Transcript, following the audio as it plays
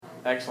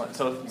Excellent.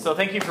 So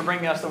thank you for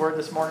bringing us the word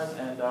this morning,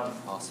 and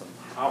Awesome.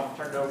 I'll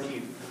turn it over to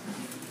you.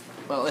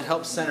 Well, it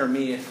helps center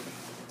me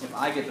if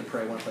I get to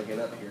pray once I get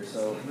up here.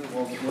 So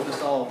we'll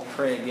just all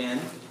pray again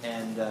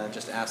and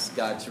just ask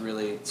God to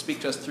really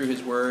speak to us through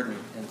His Word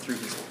and through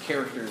His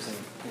characters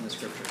in the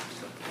Scripture.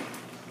 So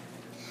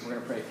we're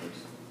going to pray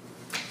first.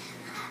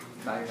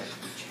 Bow your head.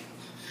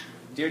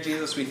 Dear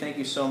Jesus, we thank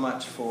you so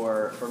much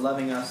for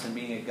loving us and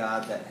being a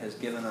God that has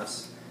given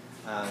us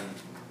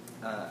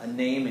a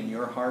name in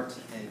your heart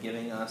and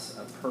giving us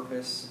a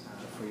purpose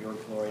for your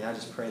glory. And I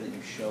just pray that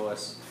you show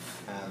us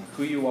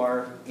who you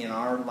are in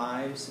our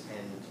lives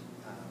and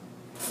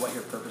what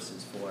your purpose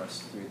is for us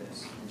through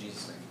this. In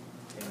Jesus'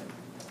 name,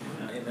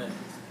 amen.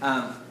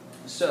 Amen.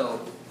 So,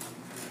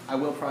 I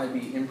will probably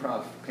be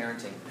improv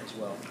parenting as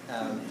well,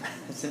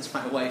 since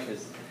my wife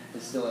is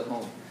still at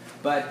home.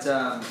 But,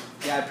 I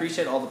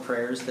appreciate all the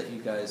prayers that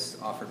you guys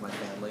offered my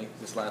family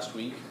this last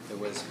week. It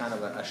was kind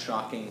of a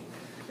shocking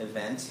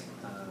event,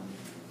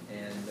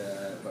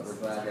 but we're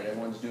glad that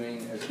everyone's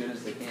doing as good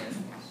as they can.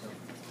 So,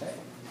 okay.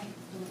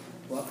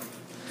 Welcome.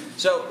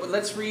 So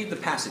let's read the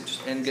passage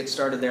and get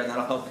started there, and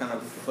that'll help kind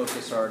of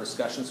focus our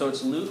discussion. So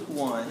it's Luke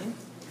 1,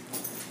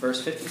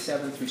 verse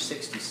 57 through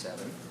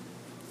 67.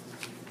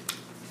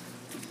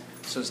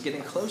 So it's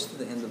getting close to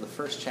the end of the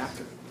first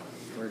chapter.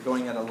 We're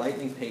going at a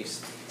lightning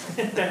pace.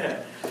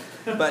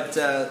 But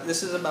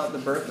this is about the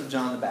birth of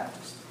John the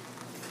Baptist.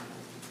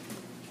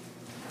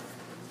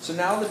 So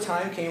now the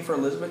time came for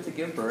Elizabeth to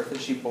give birth, and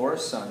she bore a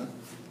son.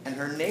 And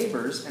her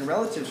neighbors and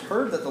relatives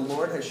heard that the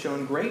Lord had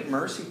shown great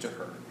mercy to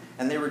her,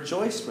 and they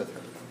rejoiced with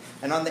her.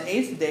 And on the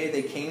 8th day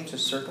they came to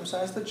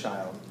circumcise the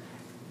child,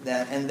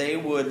 and they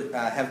would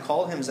have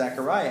called him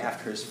Zechariah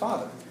after his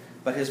father.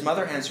 But his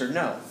mother answered,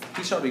 "No,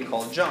 he shall be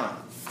called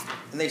John."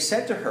 And they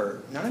said to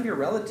her, "None of your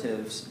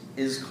relatives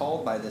is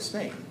called by this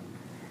name."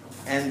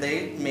 And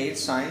they made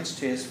signs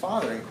to his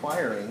father,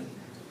 inquiring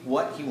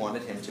what he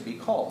wanted him to be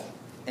called.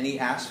 And he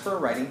asked for a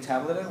writing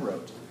tablet and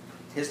wrote,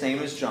 "His name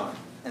is John."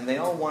 And they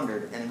all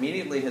wondered, and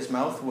immediately his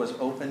mouth was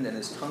opened and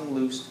his tongue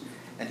loosed,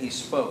 and he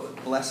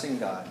spoke, blessing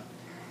God.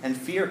 And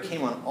fear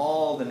came on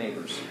all the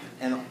neighbors,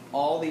 and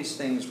all these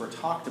things were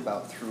talked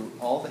about through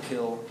all the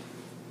hill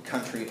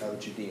country of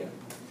Judea.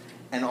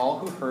 And all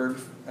who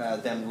heard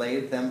them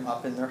laid them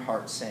up in their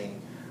hearts,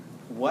 saying,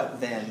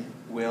 "What then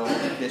will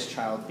this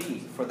child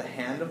be? For the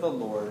hand of the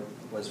Lord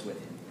was with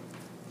him."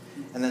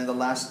 And then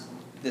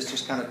this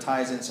just kind of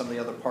ties in some of the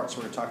other parts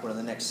we're going to talk about in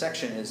the next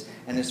section is,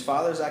 and his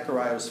father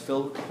Zechariah was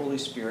filled with the Holy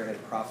Spirit and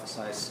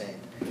prophesied, saying.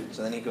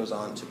 So then he goes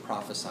on to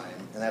prophesy,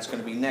 and that's going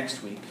to be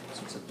next week,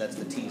 since that's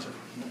the teaser.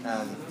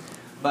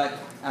 But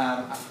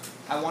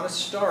I want to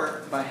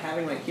start by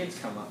having my kids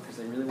come up, because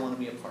they really want to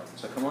be a part.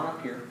 So come on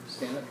up here,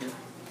 stand up here,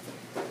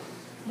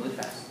 really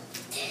fast.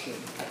 Good.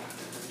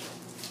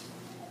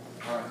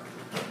 All right.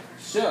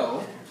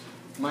 So,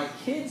 my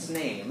kids'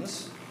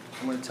 names,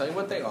 I'm going to tell you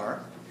what they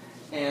are,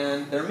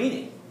 and their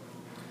meaning.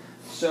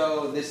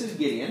 So this is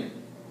Gideon.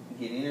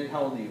 Gideon,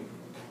 how old are you?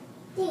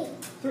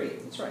 3.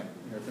 That's right.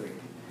 You're 3.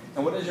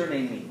 And what does your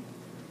name mean?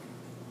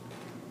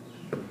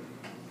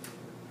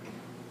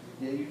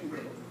 Yeah, you can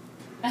get it.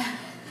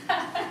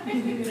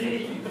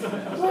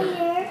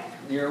 Warrior.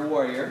 You're a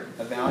warrior.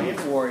 A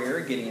valiant warrior,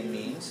 Gideon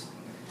means.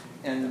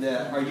 And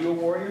are you a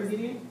warrior,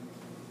 Gideon?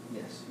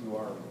 Yes, you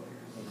are a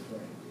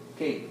warrior.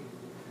 Kate,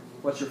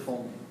 what's your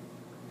full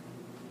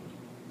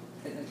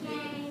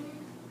name?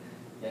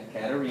 Yeah,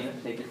 Katerina.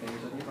 Take your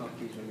fingers on your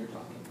mouthpiece when you're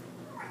talking.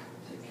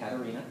 Say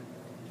Katerina.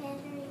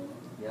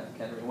 Yeah,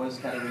 Katerina. What does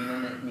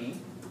Katerina mean?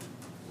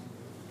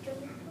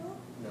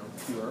 No,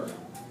 pure.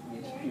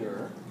 Means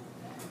pure.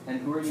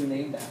 And who are you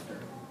named after?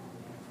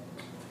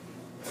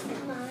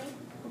 Mine.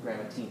 Oh,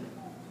 Grandma Tina.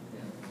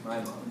 Yeah, my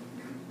mom.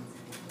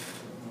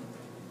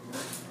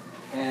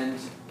 And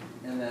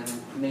then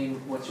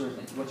name. What's your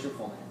name? What's your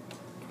full name?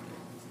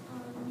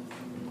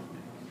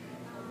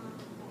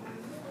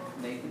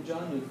 Nathan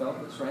John Neufeld,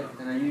 that's right.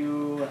 And are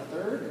you a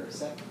third or a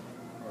second?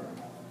 Or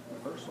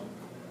the first one?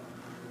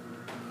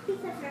 He's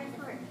the first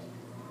one.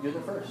 You're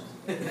the first.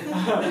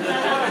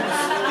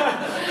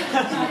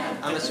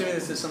 I'm assuming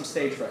this is some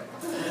stage fright.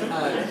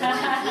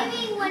 I'm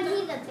assuming when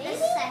he's the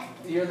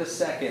baby? You're the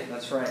second,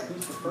 that's right.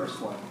 Who's the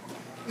first one?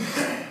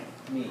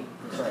 Me,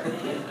 that's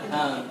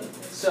right.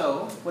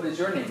 So, what is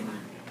your name?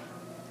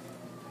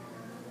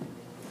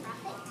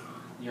 Prophet.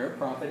 You're a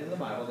prophet in the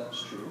Bible,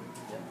 that's true.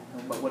 Yeah.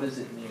 But what does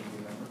it mean,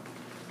 remember?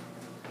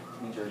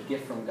 It means you're a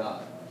gift from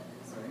God.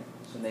 Right?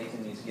 So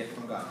Nathan means a gift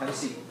from God. Have a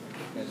seat.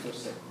 You guys go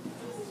sit.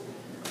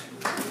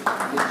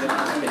 Good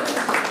job.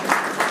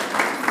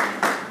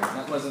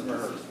 That wasn't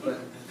rehearsed, but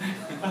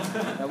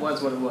that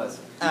was what it was.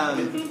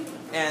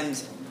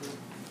 And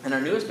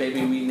our newest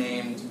baby we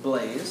named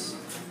Blaze.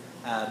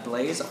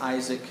 Blaze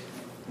Isaac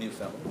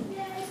Neufeld.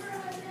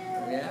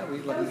 Yeah,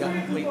 we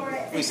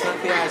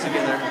snuck the Isaac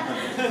in there.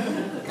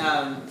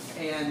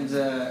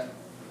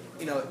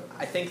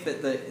 I think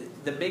that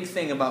the big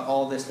thing about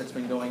all this that's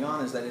been going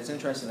on is that it's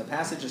interesting. The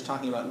passage is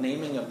talking about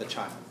naming of the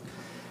child.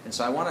 And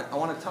so I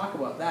want to talk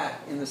about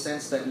that in the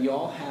sense that you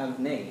all have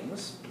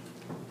names,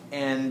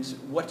 And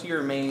what do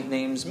your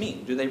names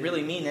mean? Do they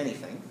really mean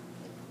anything?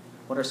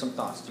 What are some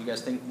thoughts? Do you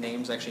guys think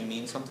names actually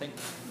mean something?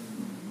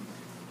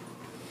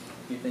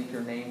 Do you think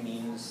your name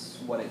means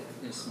what it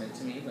is meant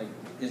to mean? Like,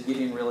 is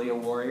Gideon really a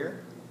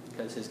warrior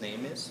because his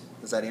name is?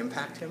 Does that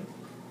impact him?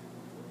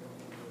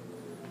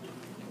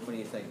 What do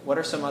you think? What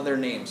are some other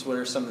names? What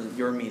are some of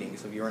your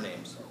meanings of your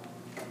names?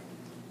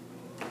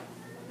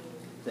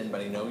 Does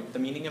anybody know the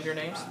meaning of your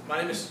names?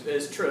 My name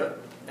is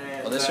Trip.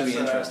 And well, this should be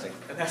interesting.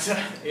 And that's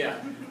yeah.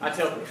 I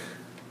tell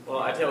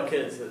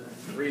kids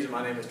that the reason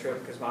my name is Trip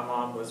because my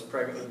mom was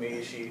pregnant with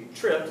me. She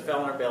tripped,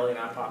 fell on her belly, and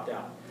I popped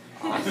out.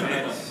 Awesome.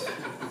 And,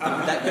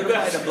 that could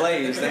apply to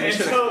Blaze. And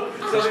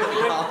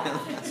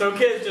so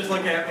kids just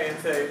look at me and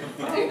say,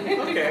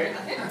 "Oh, okay."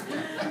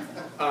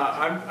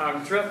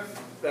 I'm Trip.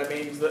 That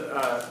means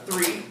that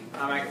 3.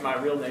 My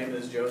real name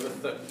is Joe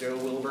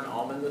Wilburn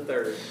Allman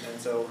III, and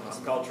so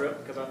I'm called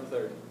Trip because I'm the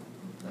 3rd.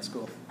 That's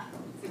cool.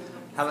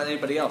 How about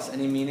anybody else?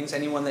 Any meanings?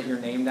 Anyone that you're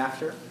named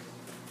after?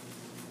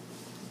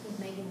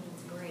 Megan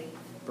means brave.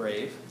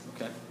 Brave.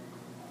 Okay.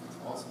 That's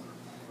awesome.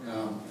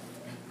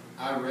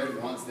 I read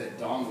once that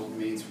Donald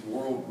means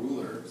world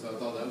ruler, so I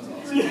thought that was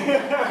awesome. I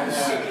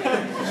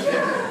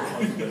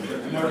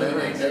never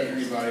named after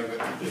anybody, but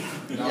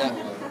Donald.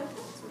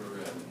 That's what I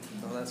read.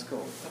 Oh, that's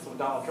cool. That's what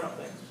Donald Trump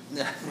thinks.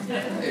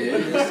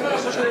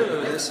 This is true.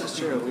 This is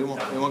true. We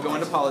won't go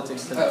into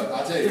politics today.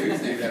 I'll tell you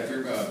who's named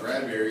after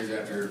Bradbury's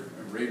after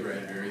Ray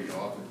Bradbury, the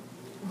author.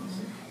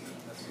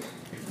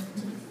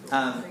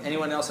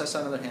 Anyone else? I saw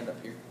another hand up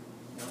here.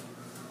 No?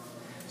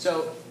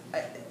 So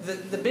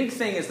the big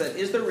thing is that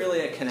is there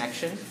really a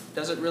connection?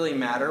 Does it really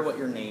matter what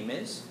your name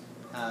is?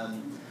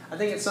 I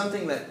think it's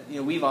something that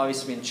we've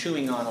obviously been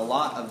chewing on a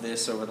lot of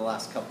this over the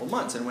last couple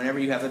months. And whenever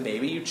you have a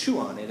baby, you chew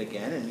on it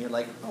again, and you're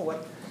like, oh,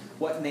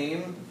 what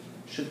name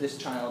should this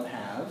child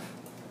have?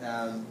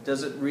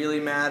 Does it really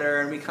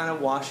matter? And we kind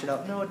of wash it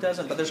out. No, it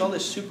doesn't. But there's all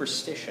this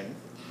superstition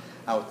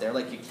out there,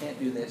 like you can't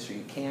do this or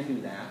you can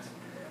do that.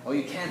 Oh,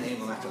 you can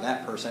name them after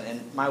that person.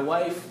 And my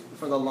wife,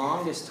 for the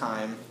longest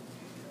time,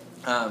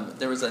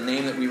 there was a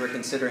name that we were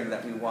considering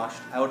that we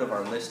washed out of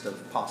our list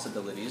of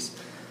possibilities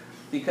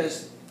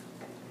because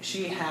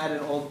she had an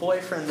old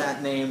boyfriend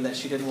that name that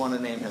she didn't want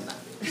to name him that.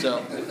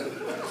 So,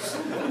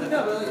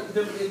 no,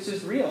 but it's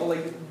just real.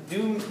 Like,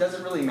 does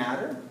it really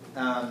matter?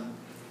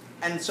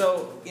 And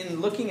so, in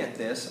looking at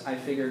this, I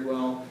figured,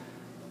 well,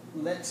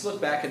 let's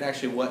look back at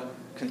actually what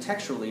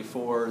contextually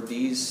for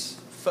these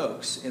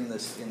folks in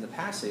the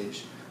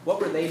passage,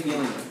 what were they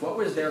dealing with? What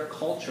was their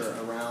culture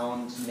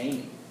around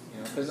naming?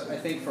 Because I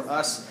think for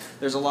us,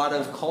 there's a lot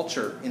of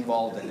culture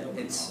involved in it.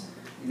 It's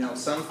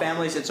some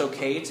families it's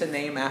okay to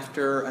name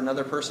after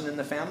another person in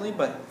the family,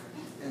 but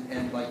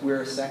and like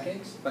we're a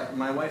second. But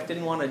my wife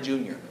didn't want a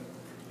junior.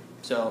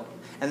 So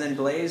and then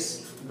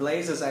Blaise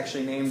is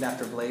actually named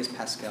after Blaise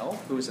Pascal,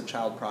 who was a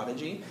child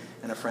prodigy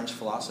and a French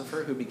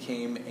philosopher who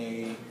became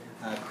a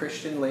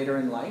Christian later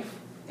in life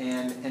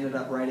and ended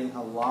up writing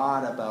a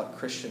lot about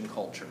Christian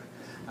culture.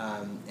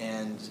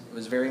 And it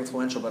was very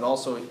influential, but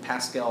also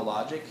Pascal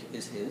logic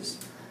is his.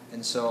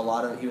 And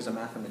so he was a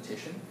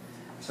mathematician.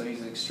 So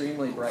he's an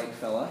extremely bright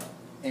fella.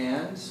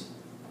 And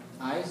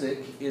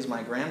Isaac is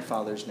my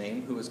grandfather's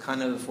name, who was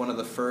kind of one of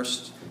the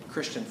first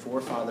Christian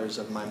forefathers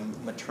of my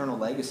maternal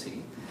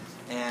legacy.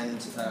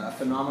 And a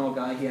phenomenal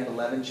guy. He had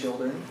 11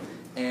 children.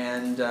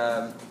 And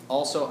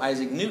also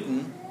Isaac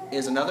Newton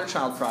is another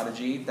child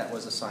prodigy that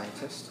was a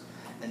scientist.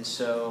 And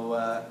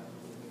so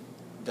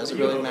does it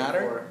really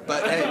matter?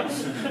 But hey,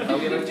 I'll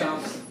give it a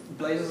chance.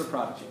 Blaise is a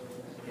prodigy.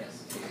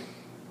 Yes.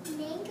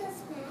 Name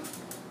goes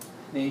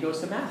math. Name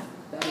goes to math.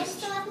 That And is,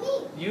 so have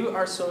me. you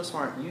are so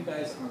smart. You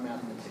guys are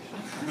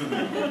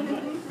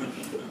mathematicians.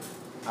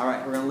 All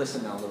right, we're going to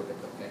listen now a little bit,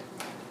 okay?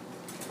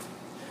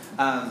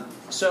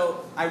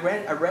 So I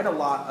read a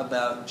lot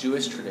about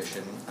Jewish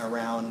tradition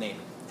around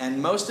naming.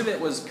 And most of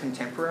it was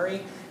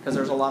contemporary, because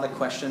there's a lot of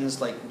questions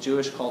like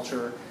Jewish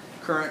culture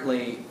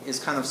currently is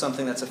kind of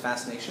something that's a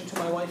fascination to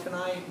my wife and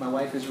I. My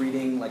wife is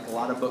reading like a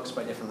lot of books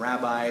by different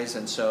rabbis,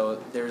 and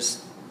so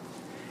it's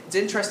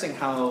interesting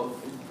how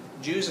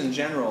Jews in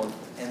general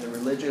and the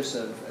religious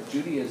of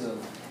Judaism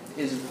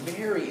is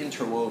very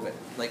interwoven.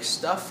 Like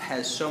stuff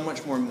has so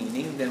much more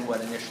meaning than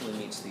what initially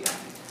meets the eye.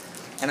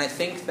 And I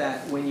think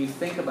that when you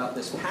think about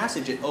this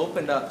passage, it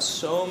opened up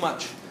so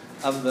much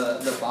of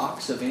the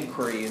box of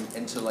inquiry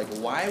into like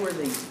why were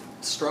they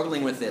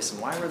struggling with this and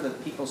why were the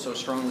people so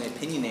strongly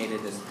opinionated,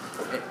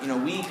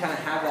 and we kind of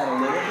have that a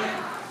little bit,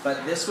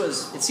 but it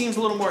seems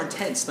a little more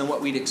intense than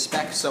what we'd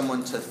expect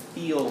someone to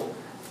feel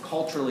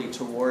culturally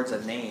towards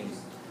a name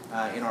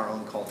in our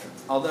own culture.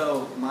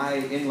 Although my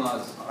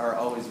in-laws are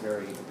always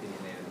very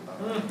opinionated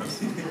about it.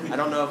 I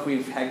don't know if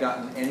we've had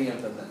gotten any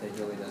of them that they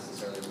really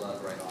necessarily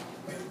love right off.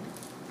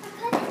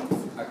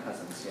 Our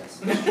cousins, yes.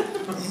 I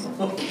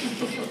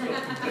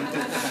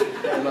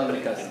love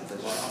the cousins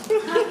as well.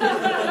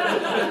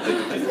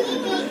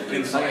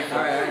 Okay,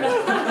 all right.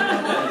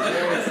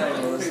 Very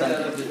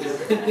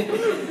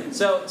excited.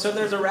 So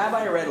there's a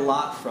rabbi I read a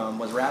lot from,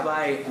 was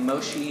Rabbi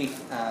Moshe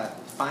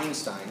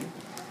Feinstein.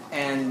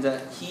 And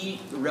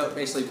he wrote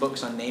basically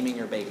books on naming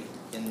your baby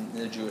in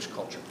the Jewish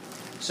culture.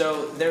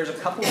 So there's a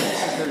couple of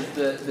pieces.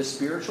 There's the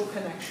spiritual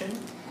connection,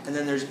 and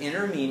then there's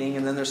inner meaning,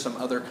 and then there's some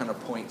other kind of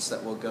points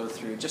that we'll go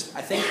through. Just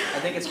I think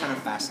it's kind of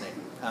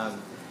fascinating.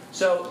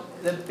 So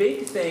the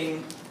big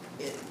thing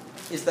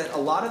is that a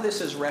lot of this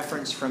is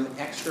referenced from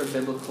extra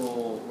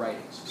biblical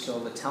writings. So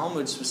the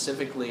Talmud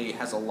specifically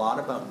has a lot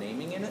about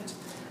naming in it.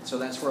 So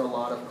that's where a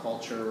lot of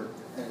culture,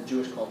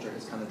 Jewish culture,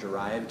 has kind of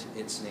derived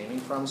its naming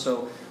from.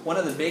 So one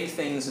of the big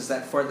things is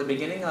that for at the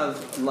beginning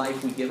of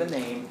life we give a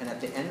name, and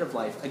at the end of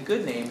life, a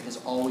good name is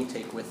all we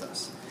take with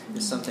us,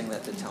 is something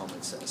that the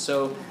Talmud says.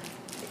 So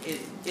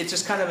it's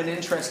just kind of an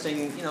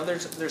interesting,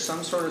 there's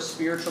some sort of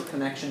spiritual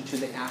connection to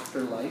the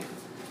afterlife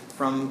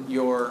from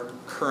your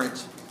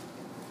current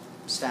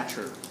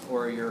stature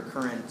or your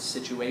current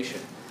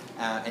situation.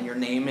 And your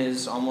name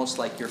is almost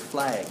like your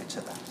flag to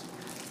that.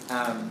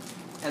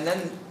 And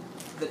then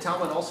the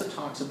Talmud also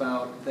talks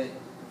about that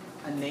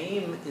a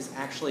name is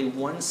actually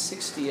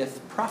 1/60th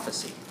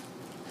prophecy.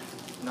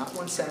 Not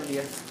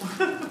 1/70th,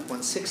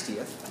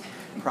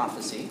 1/60th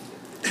prophecy.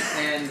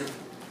 And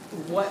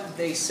what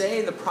they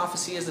say the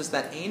prophecy is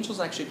that angels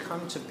actually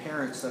come to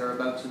parents that are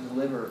about to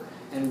deliver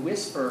and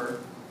whisper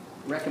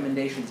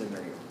recommendations in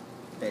their ear,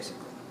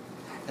 basically.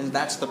 And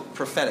that's the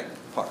prophetic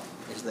part,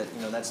 is that,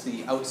 that's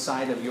the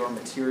outside of your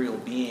material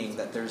being,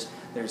 that there's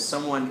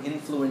someone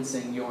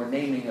influencing your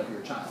naming of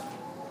your child.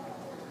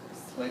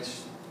 Which,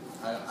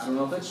 I don't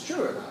know if that's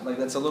true or not. Like,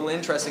 that's a little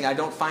interesting. I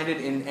don't find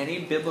it in any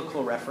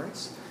biblical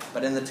reference,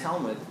 but in the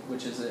Talmud,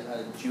 which is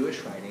a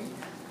Jewish writing,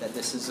 that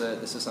this is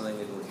something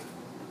they believe.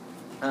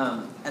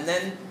 And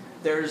then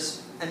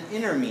there's an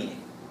inner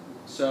meaning.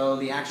 So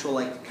the actual,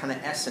 kind of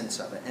essence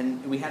of it.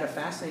 And we had a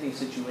fascinating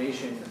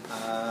situation,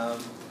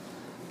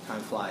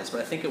 time flies,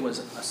 but I think it was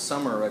a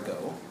summer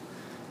ago,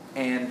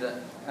 and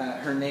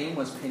her name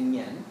was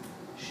Pinyin.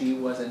 She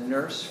was a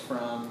nurse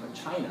from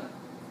China.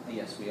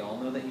 Yes, we all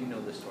know that you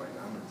know this story,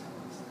 but I'm going to tell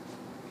us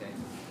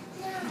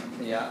that.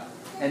 Okay? Yeah.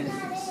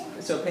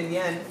 And so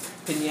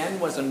Pinyin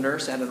was a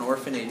nurse at an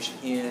orphanage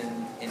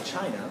in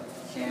China,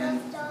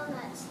 and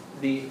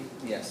the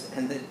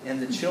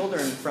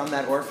children from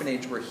that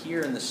orphanage were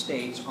here in the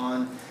States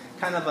on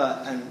kind of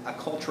a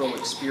cultural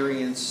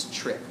experience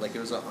trip. Like, it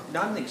was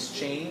not an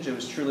exchange, it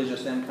was truly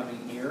just them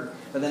coming here,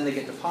 but then they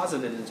get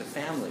deposited into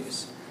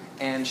families.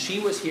 And she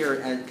was here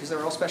because they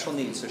were all special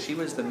needs, so she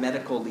was the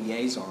medical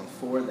liaison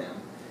for them,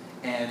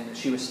 and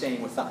she was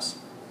staying with us.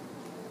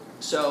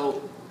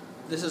 So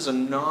this is a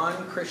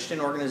non-Christian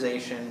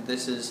organization.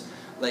 This is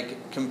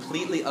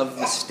completely of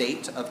the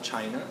state of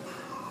China,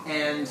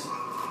 and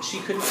she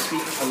couldn't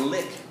speak a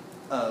lick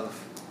of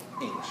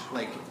English.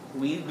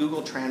 We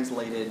Google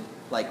translated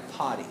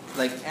potty.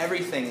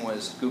 Everything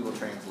was Google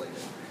translated,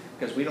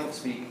 because we don't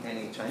speak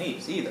any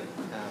Chinese either.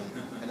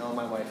 I know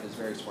my wife is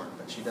very smart,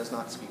 but she does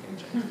not speak any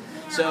Chinese.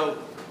 So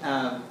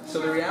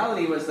the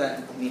reality was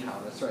that, ni hao,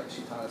 that's right,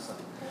 she taught us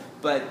something.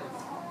 But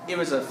it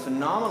was a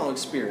phenomenal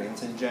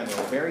experience in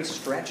general, very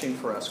stretching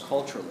for us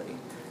culturally.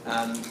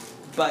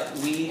 But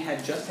we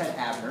had just had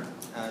Abner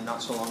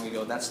not so long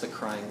ago. That's the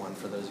crying one,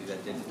 for those of you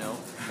that didn't know.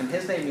 And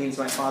his name means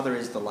my father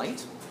is the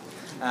light,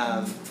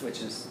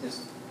 which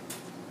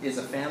is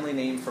a family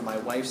name for my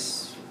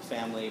wife's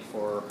family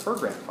for her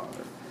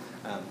grandfather.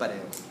 But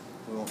anyway,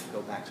 we won't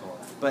go back to all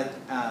that. But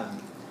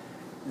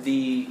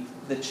the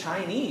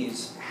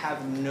Chinese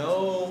have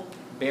no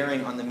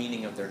bearing on the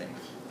meaning of their name.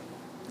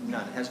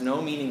 None. It has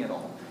no meaning at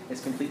all. It's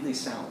completely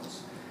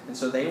sounds. And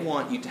so they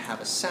want you to have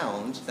a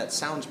sound that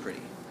sounds pretty.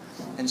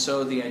 And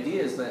so the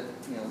idea is that,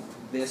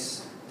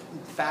 this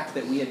fact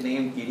that we had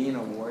named Gideon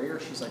a warrior,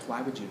 she's like,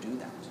 why would you do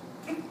that?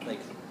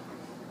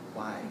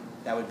 Why?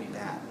 That would be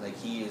bad.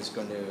 He is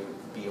going to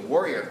be a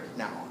warrior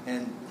now.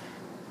 And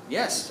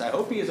yes, I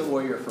hope he is a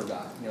warrior for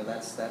God.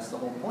 That's the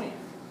whole point.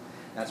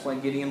 That's why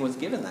Gideon was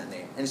given that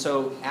name. And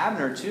so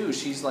Abner, too,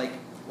 she's like,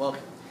 well,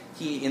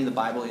 he in the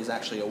Bible is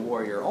actually a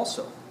warrior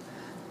also.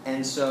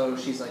 And so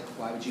she's like,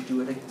 why would you do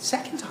it a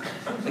second time?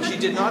 She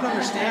did not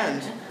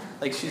understand.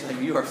 She's like,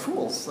 you are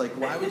fools.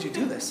 Why would you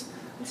do this?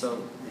 And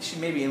so she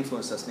maybe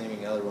influenced us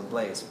naming the other one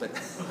Blaze. But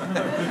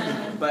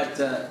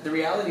the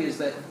reality is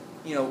that,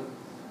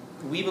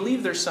 we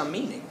believe there's some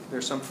meaning,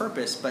 there's some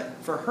purpose, but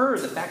for her,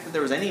 the fact that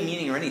there was any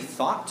meaning or any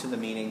thought to the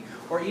meaning,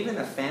 or even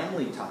a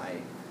family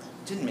tie,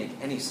 didn't make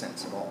any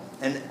sense at all.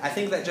 And I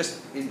think that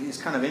just is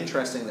kind of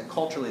interesting that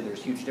culturally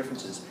there's huge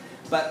differences.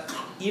 But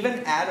even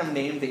Adam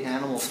named the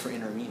animals for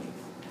inner meaning.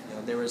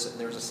 There was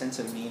a sense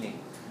of meaning,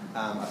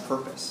 a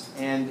purpose.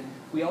 And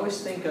we always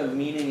think of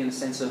meaning in the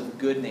sense of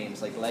good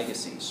names, like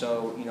legacy.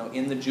 So,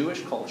 in the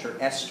Jewish culture,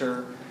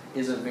 Esther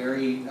is a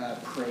very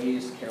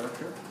praised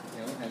character.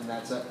 And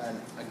that's a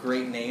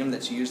great name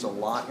that's used a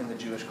lot in the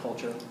Jewish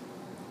culture.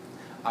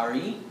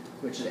 Ari,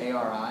 which is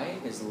A-R-I,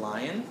 is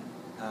lion.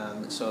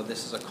 So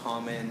this is a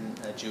common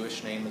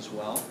Jewish name as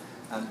well.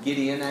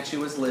 Gideon actually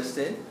was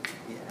listed.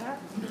 Yeah.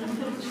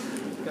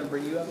 Gonna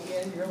bring you up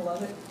again. You're gonna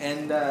love it.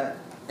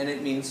 And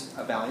it means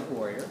a valiant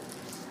warrior.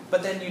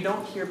 But then you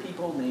don't hear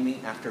people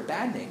naming after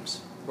bad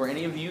names. Were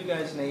any of you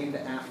guys named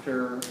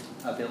after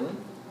a villain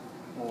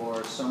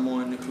or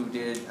someone who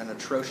did an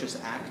atrocious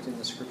act in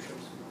the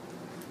scriptures?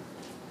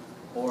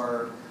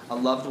 Or a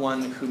loved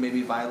one who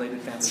maybe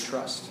violated family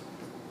trust?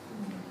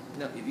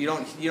 No, you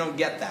don't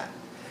get that.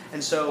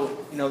 And so,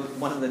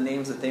 one of the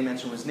names that they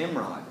mentioned was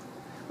Nimrod,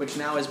 which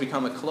now has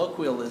become a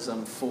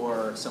colloquialism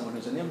for someone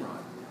who's a Nimrod.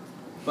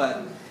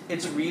 But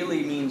it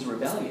really means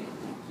rebellion.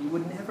 You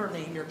would never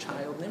name your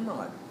child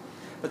Nimrod.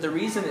 But the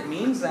reason it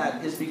means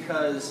that is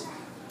because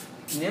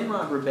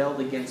Nimrod rebelled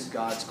against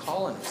God's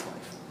call in his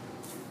life.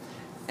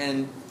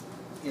 And,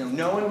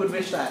 no one would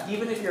wish that.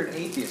 Even if you're an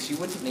atheist, you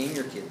wouldn't name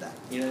your kid that.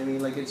 You know what I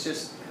mean? Like, it's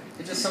just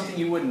something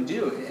you wouldn't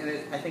do.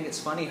 And I think it's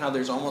funny how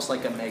there's almost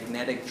like a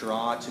magnetic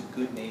draw to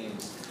good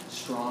names,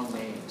 strong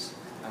names.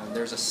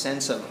 There's a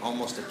sense of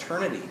almost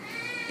eternity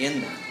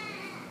in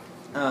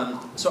that.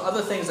 So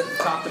other things that we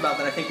talked about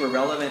that I think were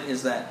relevant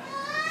is that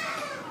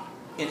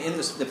in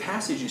the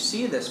passage you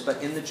see this,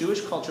 but in the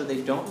Jewish culture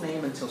they don't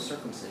name until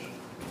circumcision.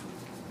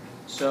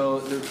 So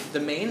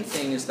the main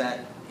thing is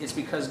that it's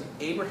because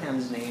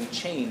Abraham's name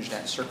changed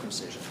at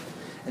circumcision.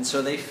 And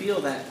so they feel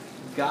that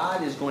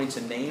God is going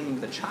to name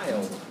the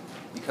child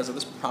because of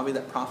this, probably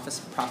that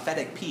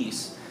prophetic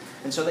piece.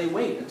 And so they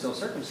wait until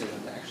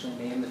circumcision to actually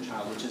name the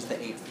child, which is the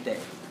 8th day.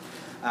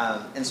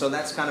 And so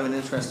that's kind of an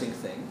interesting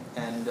thing.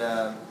 And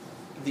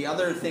the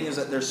other thing is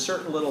that there's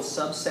certain little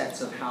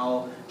subsets of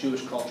how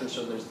Jewish culture,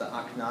 so there's the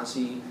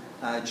Ashkenazi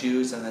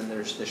Jews, and then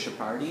there's the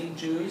Sephardi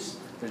Jews.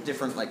 There's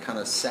different kind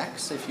of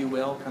sects, if you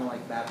will, kind of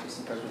like Baptist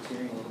and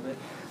Presbyterian a little bit.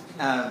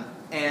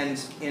 And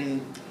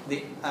in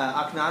the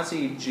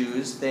Ashkenazi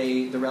Jews,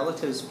 the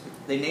relatives,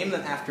 they name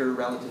them after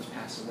relatives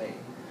pass away.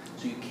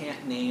 So you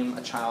can't name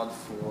a child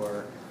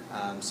for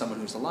someone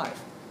who's alive.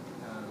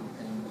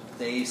 And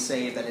they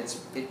say that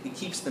it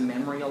keeps the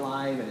memory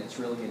alive, and it's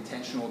really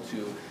intentional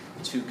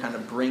to kind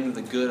of bring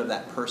the good of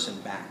that person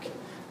back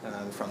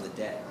from the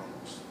dead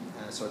almost.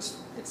 So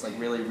it's like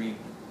really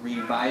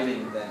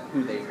reviving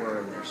who they were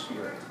in their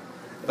spirit.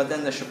 But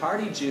then the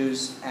Sephardi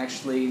Jews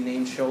actually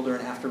name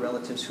children after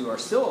relatives who are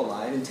still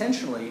alive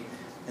intentionally,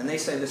 and they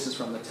say this is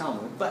from the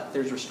Talmud, but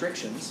there's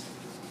restrictions,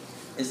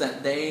 is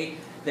that they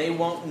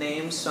won't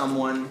name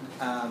someone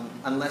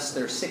unless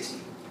they're 60,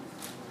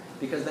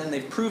 because then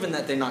they've proven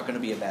that they're not going to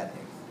be a bad name.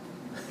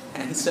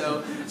 And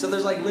so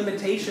there's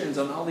limitations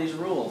on all these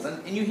rules.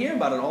 And you hear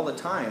about it all the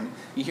time.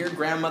 You hear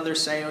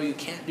grandmothers say, oh, you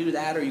can't do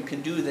that, or you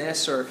can do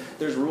this, or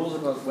there's rules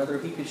about whether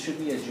he should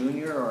be a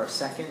junior or a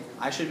second.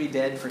 I should be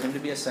dead for him to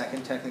be a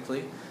second,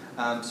 technically.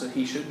 So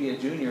he should be a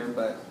junior,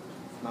 but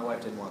my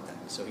wife didn't want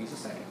that, so he's a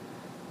second.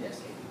 Yes,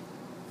 Katie?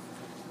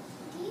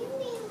 Do you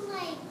mean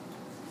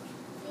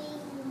being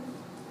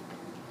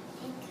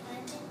a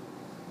cousin?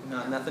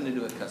 No, nothing to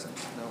do with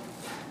cousins, no.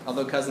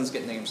 Although cousins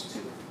get names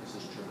too. This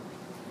is true.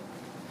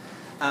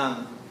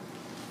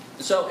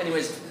 So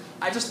anyways,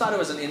 I just thought it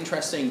was an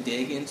interesting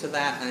dig into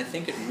that, and I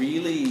think it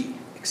really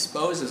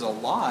exposes a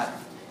lot,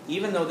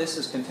 even though this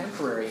is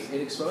contemporary,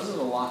 it exposes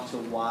a lot to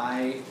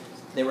why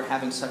they were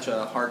having such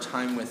a hard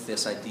time with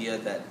this idea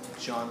that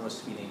John was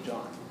to be named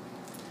John.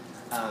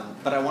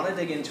 But I want to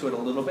dig into it a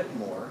little bit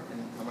more,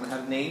 and I'm going to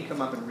have Nate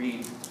come up and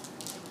read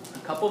a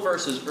couple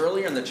verses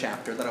earlier in the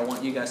chapter that I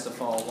want you guys to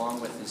follow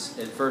along with. Is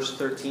verse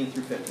 13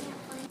 through 15.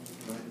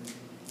 Go ahead.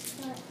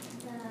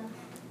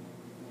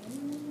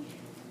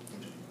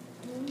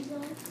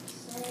 Angel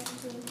said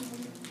to him,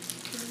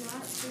 do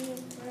not be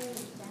afraid,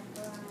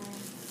 Zechariah.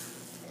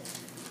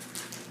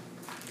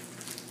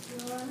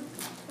 Your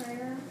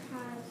prayer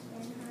has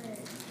been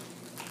heard.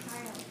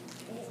 Child,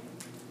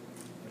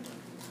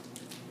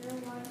 your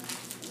wife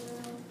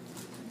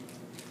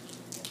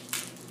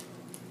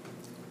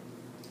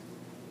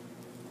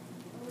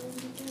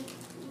Elizabeth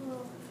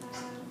will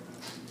have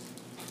a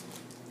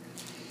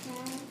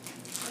child.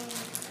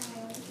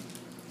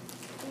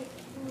 It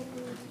will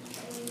be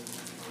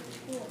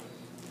a boy,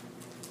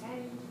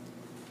 and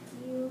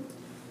you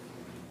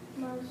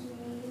must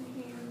name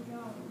him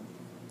John.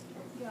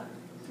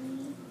 He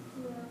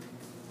will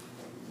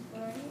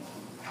bring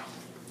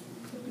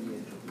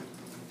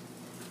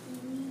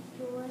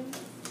joy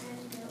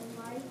and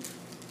delight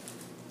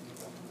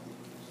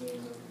to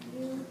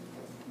you.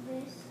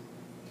 This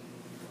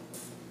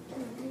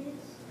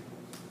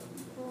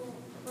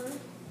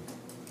birth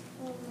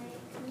will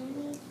make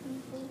many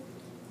people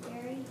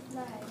very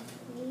glad.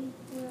 He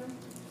will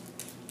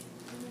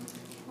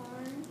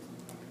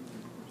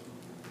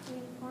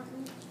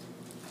important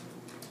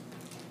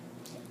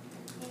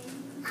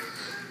and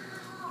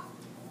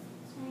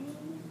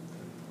saying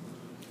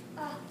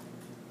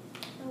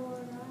your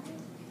life.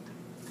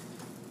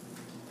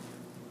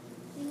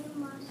 You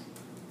must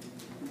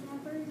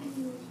never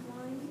use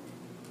wine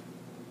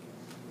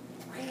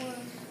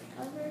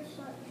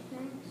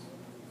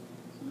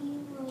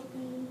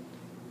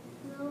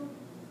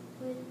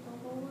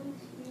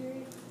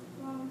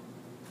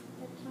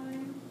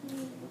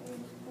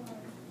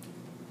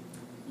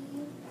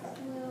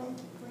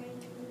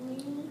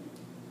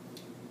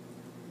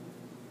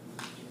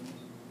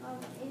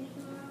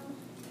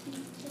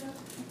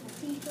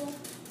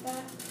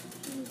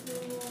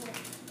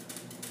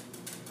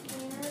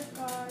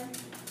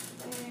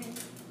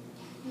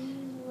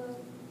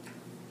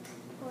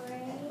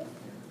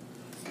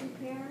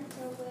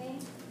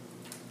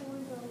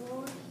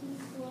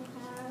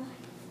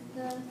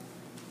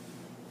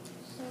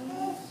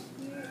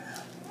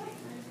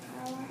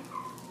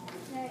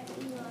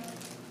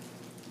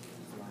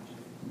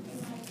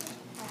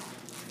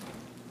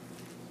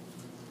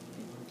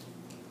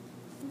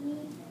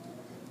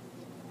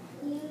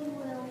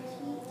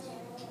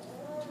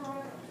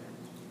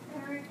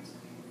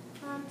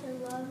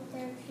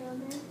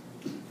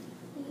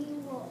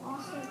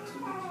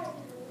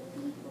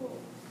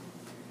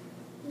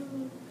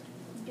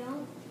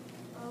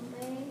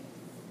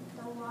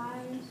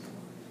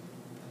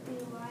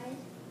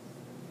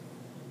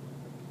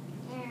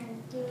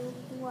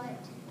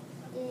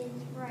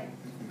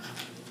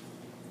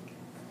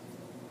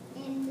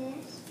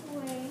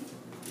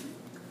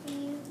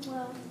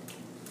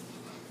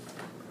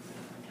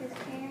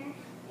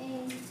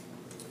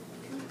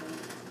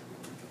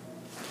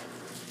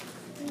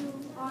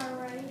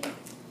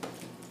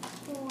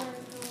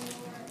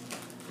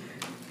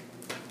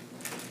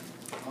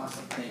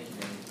Thank you,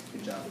 Dan.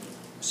 Good job.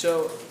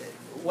 So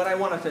what I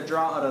wanted to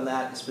draw out of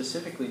that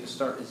specifically to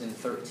start is in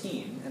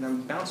 13. And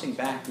I'm bouncing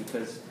back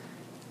because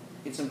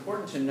it's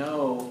important to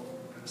know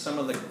some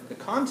of the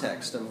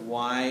context of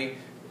why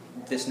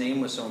this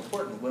name was so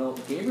important. Well,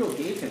 Gabriel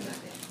gave him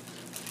that name.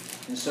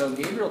 And so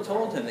Gabriel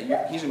told him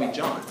that he's going to be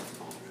John.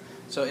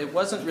 So it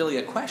wasn't really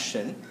a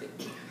question.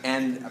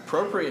 And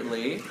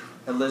appropriately,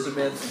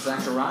 Elizabeth and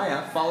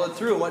Zechariah followed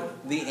through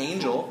what the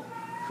angel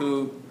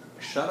who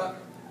shut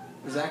up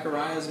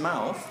Zechariah's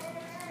mouth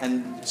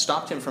and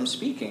stopped him from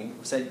speaking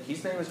said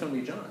his name is going to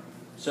be John.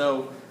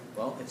 So,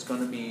 well, it's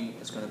going to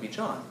be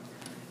John.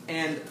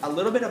 And a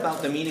little bit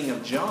about the meaning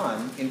of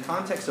John in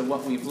context of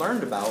what we've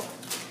learned about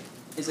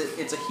is that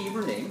it's a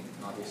Hebrew name,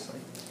 obviously,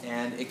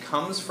 and it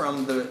comes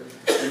from the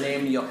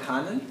name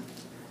Yochanan,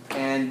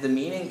 and the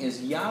meaning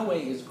is Yahweh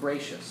is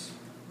gracious.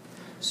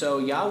 So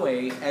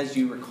Yahweh, as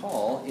you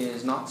recall,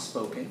 is not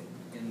spoken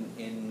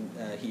in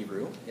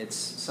Hebrew. It's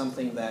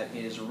something that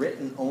is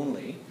written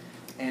only,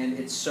 and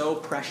it's so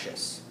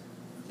precious.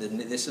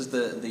 This is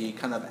the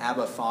kind of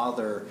Abba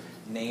Father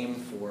name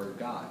for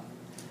God.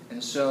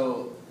 And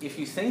so if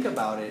you think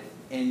about it,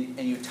 and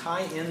you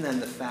tie in then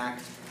the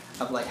fact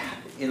of like,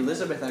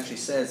 Elizabeth actually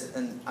says,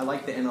 and I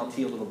like the NLT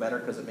a little better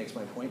because it makes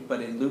my point,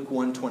 but in Luke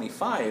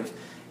 1:25,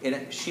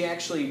 she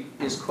actually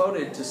is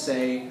quoted to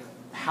say,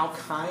 how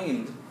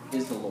kind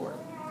is the Lord?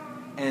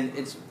 And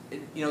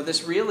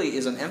this really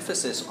is an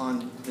emphasis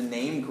on the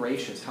name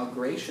gracious, how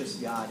gracious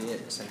God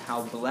is, and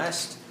how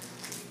blessed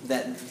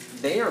that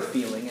they are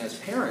feeling as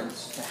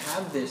parents to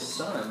have this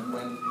son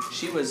when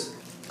she was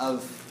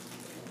of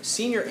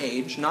senior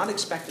age, not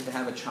expected to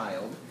have a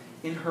child.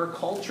 In her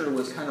culture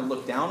was kind of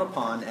looked down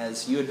upon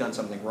as you had done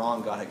something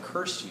wrong, God had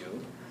cursed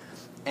you.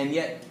 And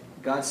yet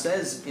God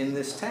says in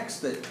this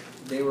text that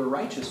they were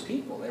righteous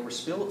people. They were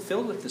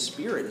filled with the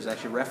Spirit. Is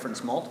actually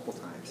referenced multiple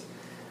times.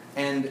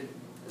 And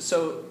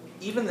so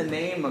even the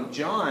name of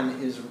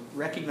John is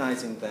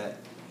recognizing that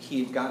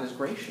God is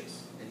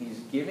gracious, and he's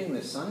giving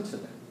the son to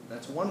them.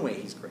 That's one way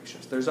he's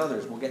gracious. There's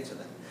others. We'll get to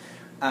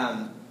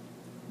them.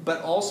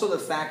 But also the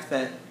fact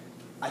that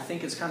I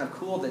think it's kind of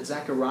cool that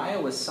Zechariah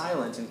was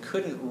silent and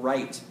could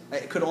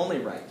only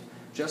write,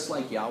 just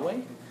like Yahweh.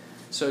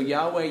 So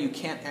Yahweh you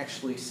can't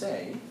actually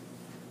say,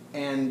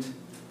 and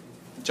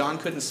John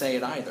couldn't say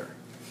it either,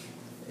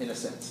 in a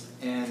sense,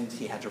 and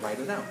he had to write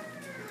it out.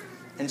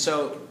 And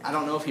so I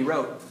don't know if he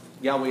wrote,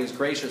 Yahweh is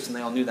gracious, and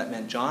they all knew that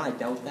meant John. I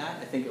doubt that.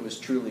 I think it was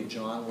truly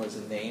John was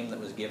a name that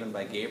was given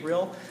by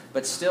Gabriel.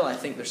 But still, I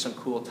think there's some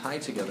cool tie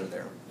together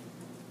there.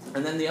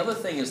 And then the other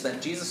thing is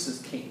that Jesus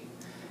is king.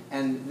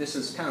 And this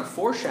is kind of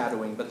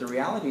foreshadowing, but the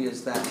reality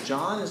is that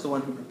John is the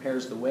one who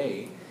prepares the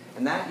way.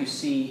 And that you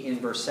see in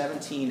verse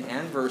 17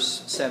 and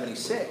verse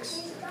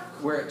 76,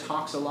 where it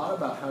talks a lot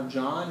about how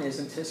John is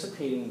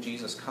anticipating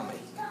Jesus coming.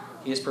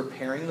 He is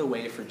preparing the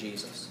way for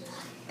Jesus.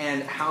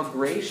 And how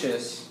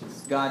gracious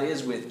God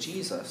is with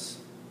Jesus,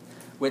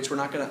 which we're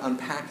not going to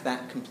unpack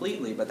that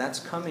completely, but that's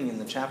coming in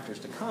the chapters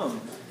to come.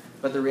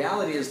 But the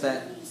reality is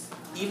that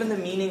even the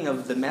meaning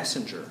of the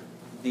messenger,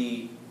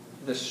 the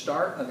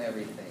start of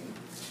everything,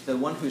 the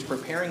one who's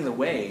preparing the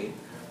way,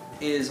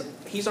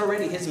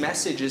 his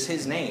message is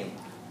his name.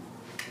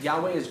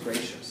 Yahweh is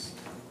gracious.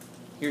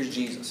 Here's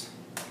Jesus.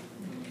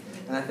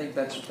 And I think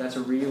that's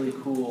a really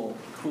cool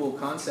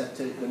concept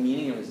to the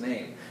meaning of his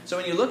name. So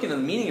when you look into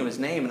the meaning of his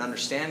name and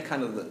understand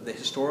kind of the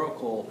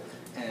historical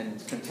and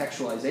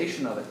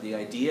contextualization of it, the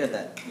idea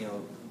that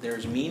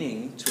there's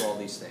meaning to all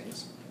these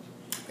things,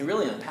 it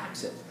really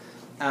unpacks it.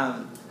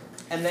 And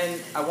then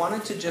I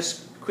wanted to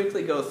just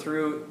quickly go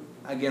through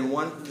again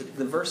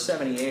the verse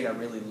 78 I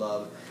really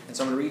love, and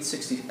so I'm going to read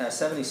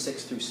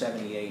 76 through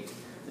 78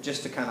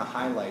 just to kind of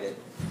highlight it.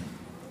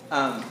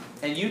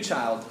 And you,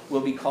 child,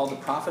 will be called the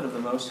prophet of the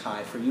Most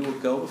High, for you will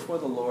go before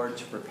the Lord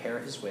to prepare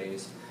his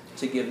ways,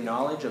 to give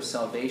knowledge of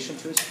salvation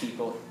to his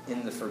people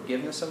in the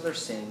forgiveness of their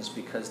sins,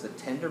 because the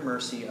tender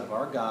mercy of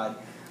our God,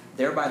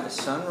 thereby the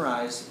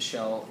sunrise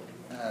shall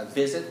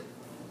visit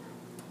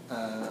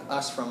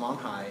us from on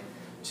high,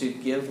 to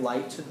give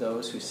light to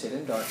those who sit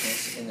in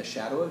darkness, in the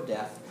shadow of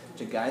death,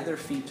 to guide their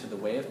feet to the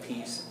way of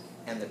peace.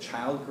 And the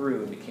child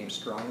grew and became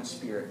strong in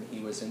spirit, and he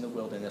was in the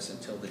wilderness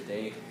until the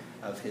day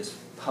of his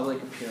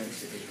public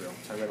appearance to Israel.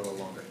 So I read a little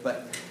longer.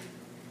 But,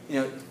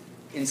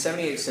 in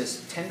 78 it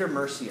says, tender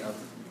mercy of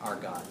our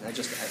God. And I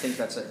think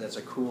that's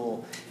a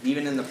cool,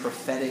 even in the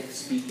prophetic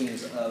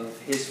speakings of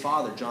his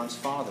father, John's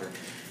father,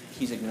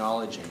 he's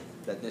acknowledging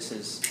that this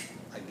is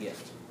a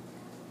gift.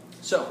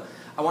 So,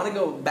 I want to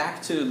go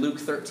back to Luke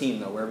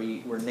 13, though,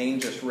 where Nain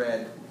just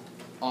read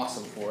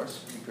awesome for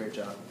us. Great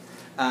job.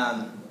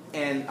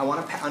 And I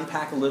want to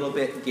unpack a little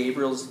bit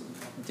Gabriel's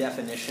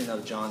definition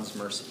of John's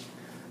mercy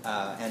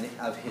and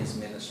of his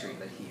ministry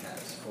that he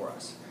has for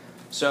us.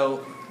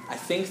 So I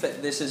think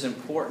that this is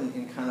important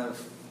in kind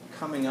of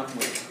coming up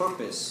with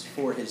purpose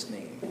for his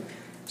name.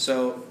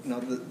 So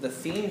the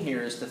theme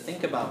here is to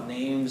think about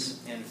names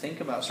and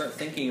start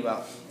thinking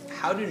about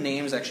how do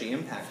names actually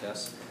impact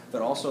us,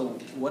 but also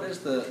what is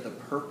the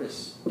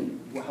purpose?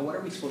 What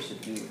are we supposed to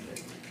do with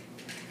it?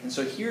 And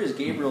so here is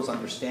Gabriel's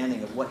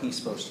understanding of what he's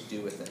supposed to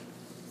do with it.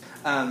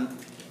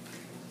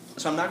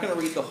 So I'm not going to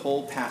read the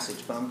whole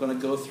passage, but I'm going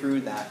to go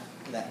through that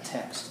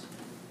text.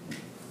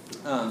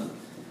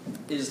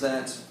 Is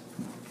that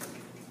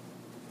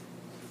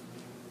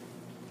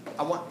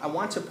I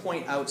want to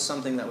point out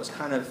something that was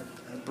kind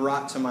of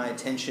brought to my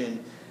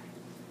attention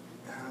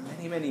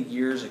many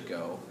years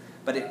ago,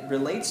 but it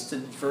relates to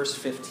verse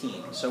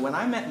 15. So when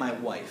I met my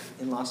wife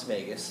in Las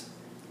Vegas,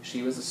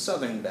 she was a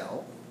Southern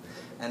belle,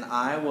 and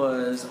I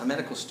was a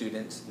medical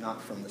student,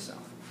 not from the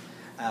South.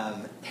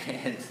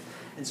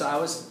 And so I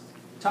was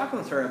talking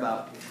with her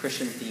about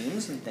Christian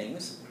themes and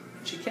things.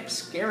 She kept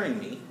scaring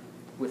me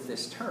with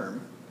this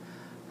term,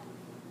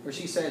 where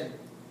she said,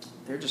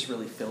 they're just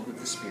really filled with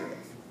the Spirit.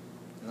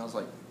 And I was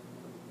like,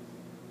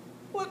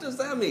 what does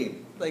that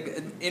mean?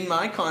 Like, in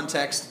my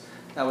context,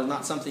 that was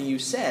not something you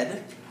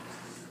said,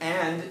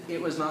 and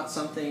it was not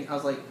something, I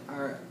was like,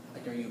 are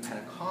you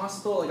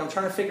Pentecostal? Like, I'm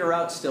trying to figure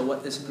out still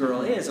what this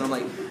girl is, and I'm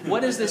like,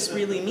 what does this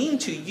really mean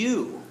to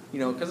you? You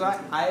know, because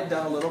I had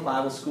done a little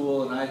Bible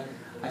school, and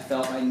I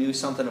felt I knew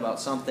something about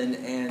something,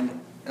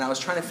 and I was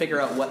trying to figure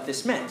out what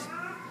this meant.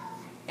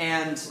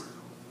 And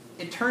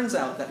it turns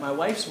out that my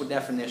wife's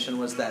definition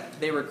was that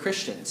they were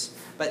Christians,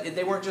 but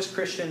they weren't just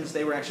Christians,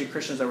 they were actually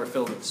Christians that were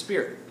filled with the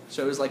Spirit.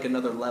 So it was like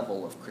another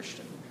level of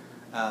Christian.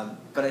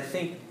 But I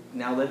think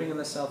now living in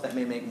the South, that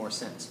may make more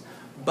sense.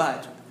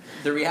 But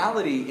the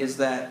reality is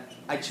that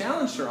I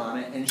challenged her on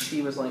it, and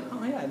she was like,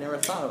 oh yeah, I never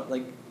thought of it.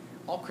 Like,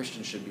 all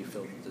Christians should be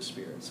filled with the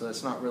Spirit. So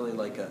it's not really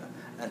like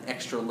an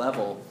extra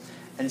level.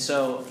 And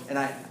so, and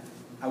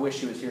I wish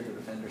she was here to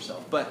defend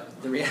herself.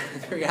 But the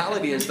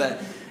reality is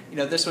that, you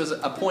know, this was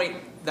a point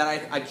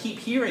that I keep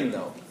hearing,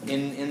 though,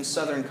 in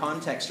Southern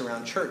context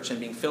around church and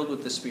being filled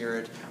with the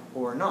Spirit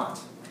or not.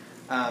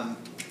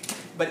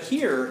 But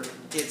here,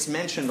 it's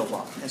mentioned a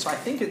lot. And so I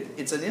think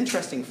it's an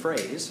interesting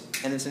phrase,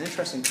 and it's an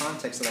interesting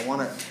context that I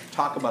want to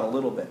talk about a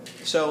little bit.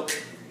 So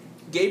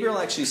Gabriel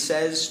actually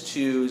says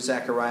to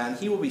Zechariah, and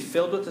he will be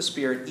filled with the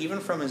Spirit even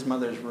from his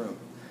mother's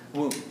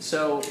womb.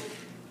 So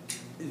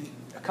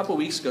a couple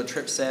weeks ago,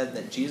 Tripp said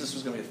that Jesus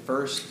was going to be the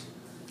first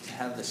to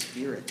have the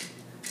Spirit.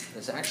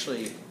 It's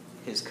actually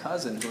his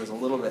cousin, who was a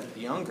little bit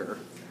younger,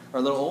 or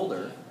a little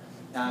older,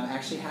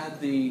 actually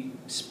had the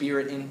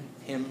Spirit in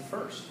him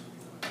first.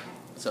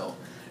 So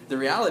the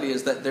reality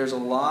is that there's a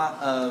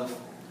lot of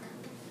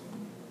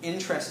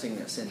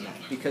interestingness in that.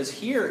 Because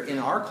here in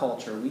our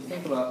culture, we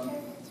think about,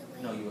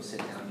 no, you will sit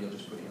down, you'll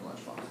just put it in your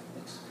lunchbox.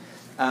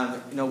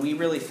 Thanks. We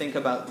really think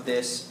about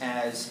this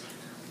as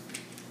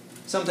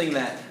something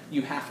that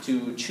you have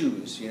to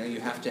choose, you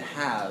have to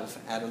have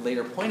at a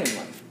later point in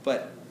life.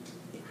 But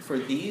for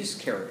these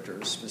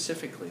characters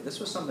specifically, this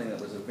was something that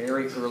was a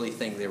very early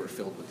thing. They were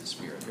filled with the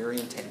Spirit, very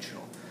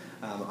intentional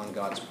on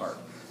God's part.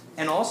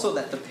 And also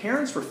that the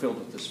parents were filled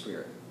with the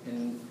Spirit.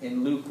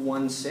 In Luke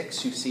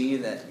 1:6, you see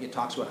that it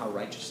talks about how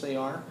righteous they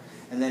are.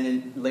 And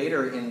then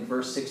later in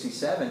verse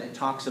 67, it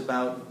talks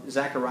about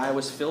Zechariah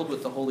was filled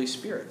with the Holy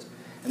Spirit.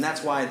 And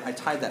that's why I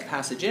tied that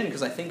passage in,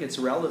 because I think it's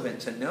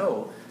relevant to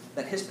know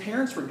that his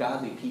parents were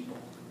godly people.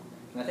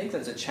 And I think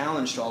that's a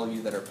challenge to all of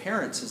you that are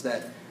parents, is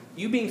that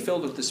you being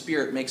filled with the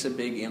Spirit makes a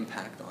big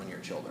impact on your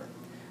children.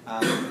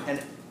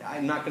 And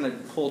I'm not going to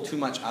pull too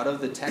much out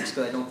of the text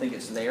because I don't think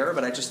it's there,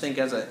 but I just think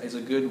as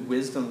a good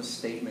wisdom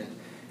statement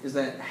is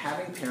that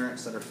having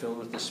parents that are filled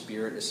with the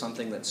Spirit is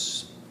something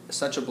that's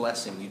such a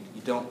blessing.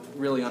 You don't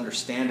really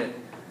understand it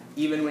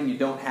even when you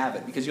don't have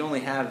it, because you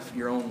only have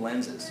your own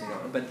lenses.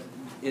 But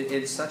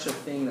it's such a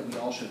thing that we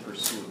all should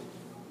pursue.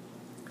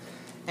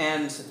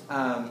 And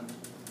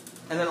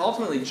then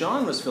ultimately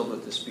John was filled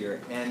with the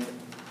Spirit. And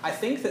I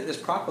think that this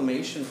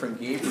proclamation from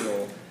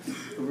Gabriel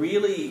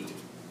really,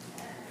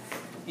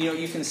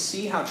 you can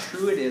see how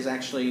true it is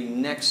actually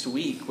next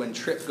week when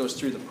Tripp goes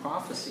through the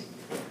prophecy.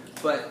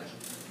 But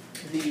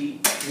the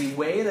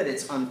way that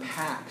it's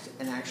unpacked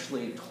and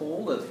actually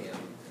told of him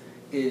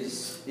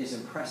is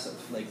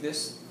impressive. Like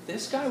this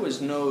guy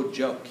was no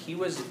joke. He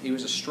was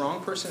a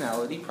strong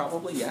personality,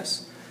 probably,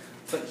 yes,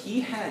 but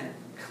he had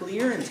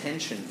clear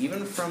intention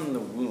even from the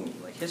womb.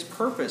 Like his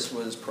purpose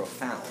was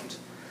profound.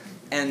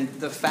 And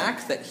the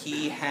fact that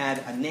he had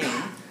a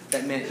name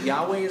that meant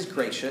Yahweh is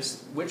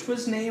gracious, which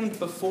was named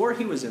before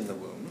he was in the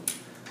womb,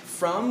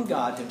 from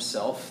God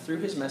himself through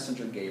his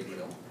messenger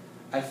Gabriel,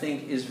 I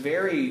think is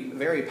very,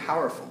 very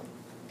powerful.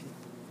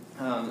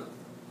 And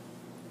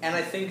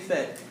I think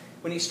that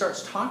when he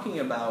starts talking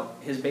about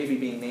his baby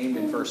being named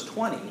in verse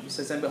 20, he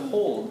says, "And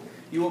behold,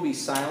 you will be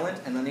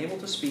silent and unable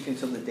to speak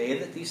until the day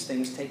that these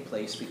things take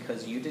place,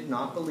 because you did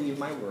not believe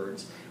my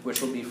words, which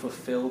will be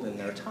fulfilled in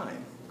their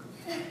time."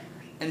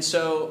 And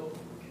so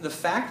the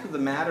fact of the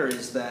matter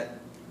is that,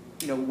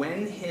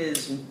 when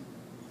his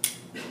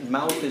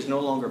mouth is no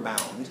longer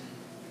bound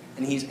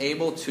and he's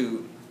able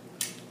to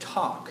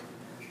talk,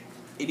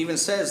 it even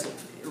says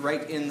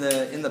right in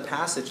the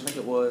passage, I think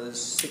it was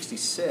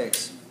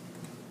 66,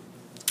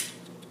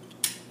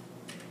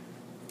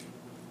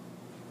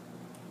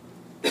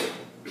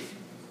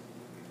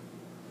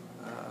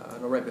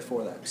 no, right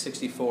before that,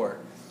 64.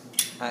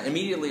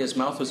 Immediately his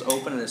mouth was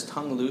open and his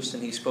tongue loosed,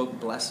 and he spoke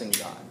blessing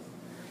God.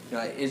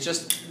 It's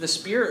just the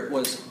Spirit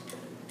was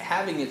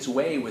having its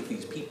way with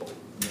these people.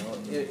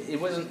 It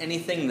wasn't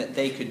anything that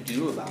they could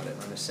do about it,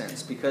 in a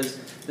sense, because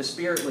the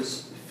Spirit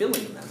was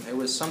filling them. It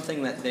was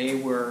something that they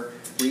were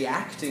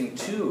reacting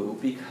to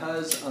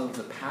because of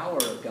the power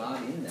of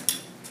God in them.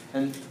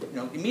 And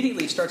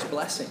immediately he starts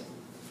blessing.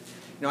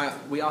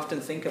 We often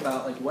think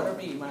about, like, what are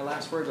my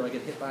last words? Or I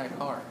get hit by a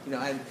car.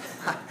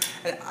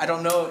 I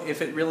don't know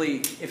if it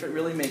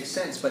really makes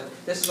sense, but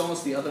this is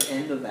almost the other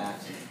end of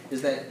that.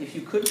 Is that if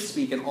you couldn't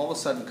speak and all of a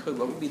sudden could,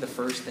 what would be the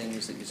first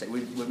things that you say?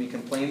 Would we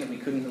complain that we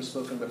couldn't have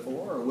spoken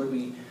before, or would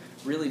we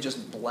really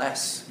just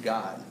bless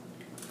God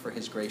for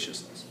his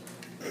graciousness?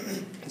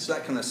 And so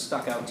that kind of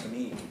stuck out to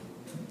me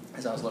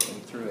as I was looking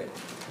through it.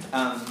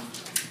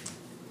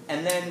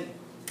 And then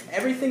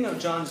everything of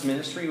John's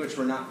ministry, which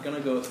we're not going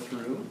to go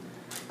through,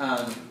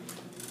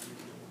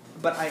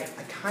 but I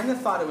kind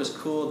of thought it was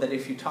cool that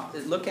if you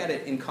look at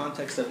it in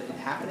context of it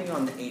happening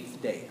on the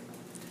 8th day.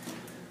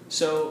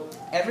 So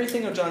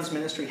everything of John's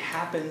ministry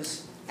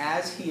happens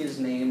as he is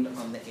named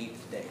on the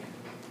 8th day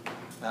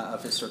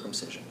of his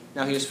circumcision.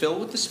 Now, he was filled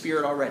with the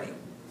Spirit already.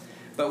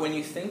 But when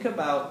you think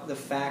about the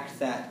fact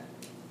that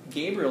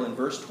Gabriel in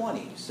verse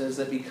 20 says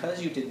that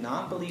because you did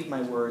not believe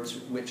my words,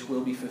 which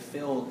will be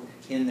fulfilled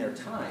in their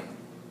time,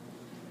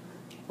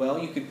 well,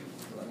 you could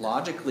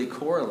logically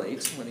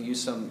correlate, I'm going to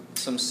use some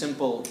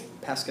simple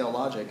Pascal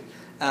logic,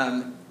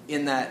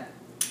 in that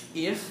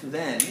if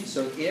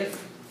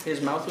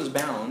his mouth was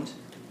bound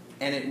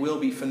and it will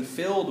be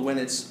fulfilled when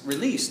it's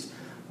released,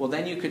 well,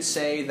 then you could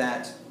say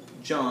that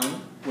John,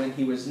 when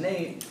he was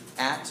named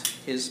at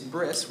his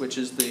bris, which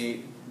is the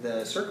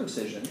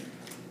circumcision,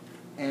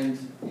 and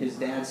his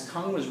dad's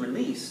tongue was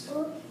released,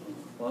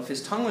 well, if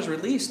his tongue was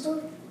released,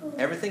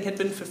 everything had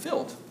been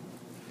fulfilled.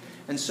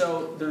 And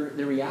so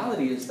the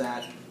reality is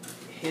that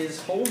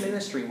his whole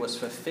ministry was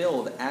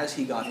fulfilled as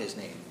he got his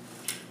name.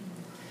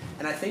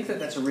 And I think that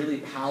that's a really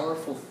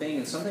powerful thing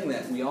and something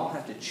that we all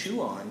have to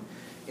chew on,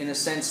 in a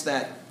sense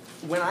that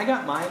when I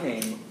got my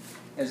name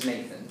as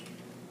Nathan,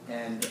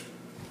 and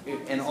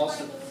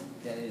also,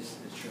 that is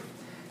true,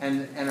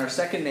 and our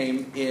second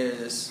name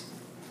is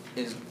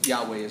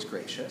Yahweh is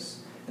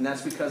gracious, and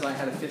that's because I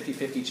had a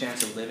 50-50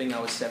 chance of living. I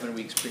was 7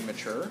 weeks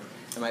premature,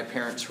 and my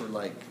parents were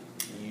like,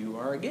 you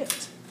are a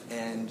gift,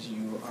 and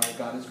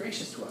God is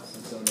gracious to us.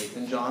 And so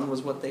Nathan John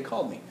was what they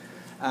called me.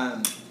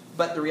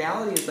 But the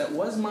reality is that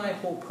was my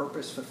whole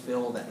purpose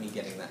fulfilled at me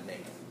getting that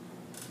name?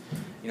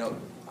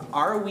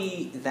 Are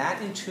we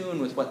that in tune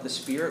with what the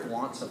Spirit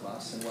wants of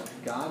us and what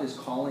God is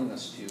calling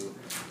us to,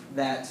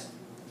 that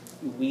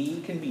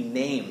we can be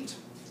named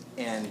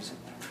and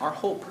our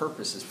whole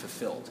purpose is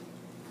fulfilled?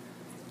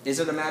 Is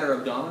it a matter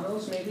of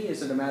dominoes, maybe?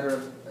 Is it a matter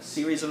of a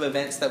series of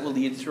events that will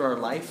lead through our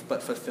life,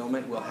 but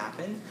fulfillment will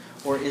happen?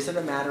 Or is it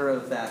a matter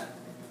of that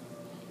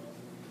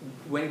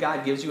when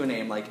God gives you a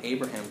name, like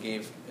Abraham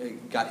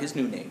got his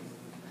new name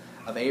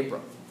of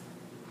Abram,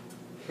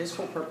 his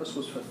whole purpose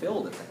was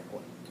fulfilled at that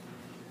point.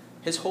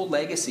 His whole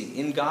legacy,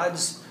 in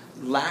God's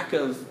lack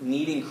of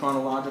needing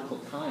chronological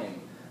time,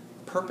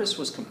 purpose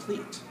was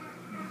complete.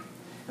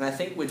 And I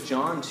think with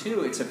John,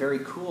 too, it's a very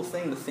cool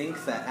thing to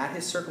think that at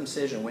his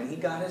circumcision, when he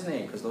got his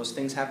name, because those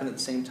things happen at the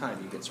same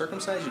time, you get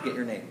circumcised, you get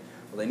your name.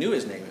 Well, they knew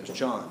his name, it was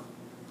John.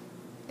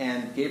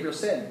 And Gabriel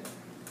said,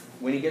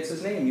 when he gets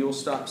his name, you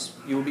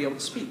will be able to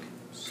speak.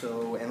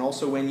 So, and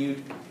also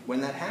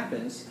when that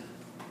happens,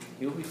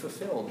 he will be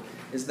fulfilled,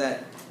 is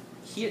that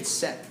he had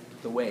set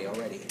the way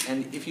already.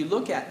 And if you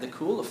look at the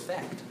cool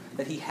effect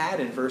that he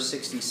had in verse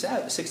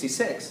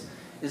 66,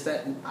 is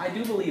that I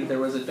do believe there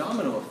was a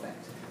domino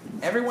effect.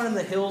 Everyone in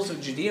the hills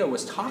of Judea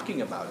was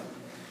talking about it.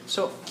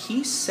 So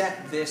he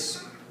set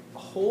this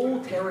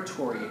whole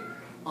territory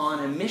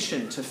on a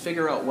mission to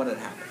figure out what had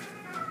happened.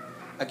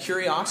 A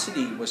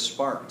curiosity was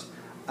sparked.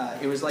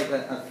 It was like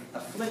a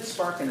flint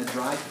spark in a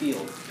dry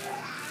field.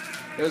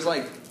 It was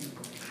like,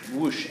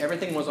 whoosh,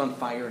 everything was on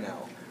fire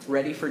now,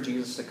 ready for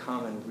Jesus to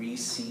come and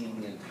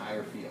reseed the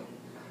entire field.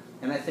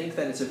 And I think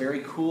that it's a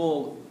very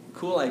cool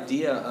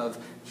idea of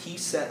he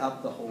set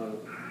up the whole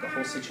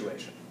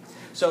situation.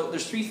 So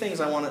there's three things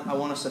I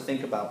want us to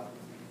think about.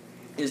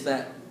 Is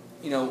that,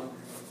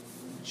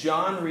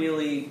 John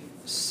really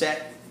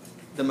set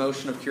the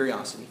motion of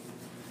curiosity.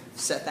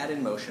 Set that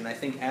in motion. I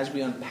think as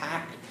we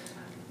unpack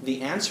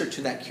the answer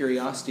to that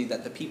curiosity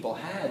that the people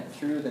had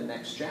through the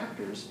next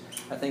chapters,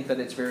 I think that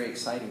it's very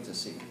exciting to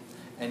see.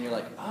 And you're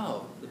like,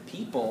 oh, the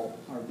people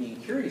are being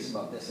curious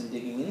about this and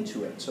digging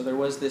into it. So there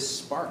was this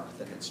spark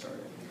that had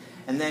started.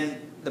 And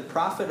then the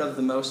prophet of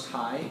the Most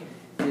High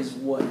is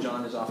what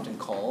John is often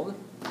called.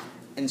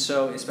 And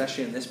so,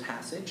 especially in this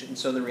passage. And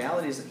so the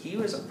reality is that he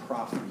was a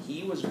prophet.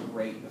 He was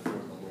great before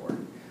the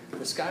Lord.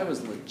 This guy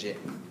was legit.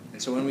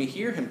 And so when we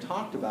hear him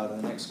talked about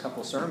in the next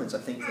couple sermons, I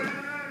think that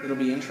it'll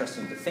be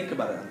interesting to think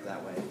about it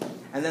that way.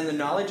 And then the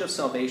knowledge of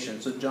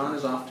salvation. So John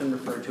is often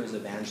referred to as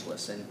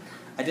evangelist. And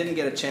I didn't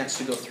get a chance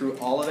to go through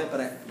all of it,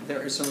 but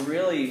there is some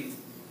really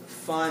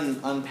fun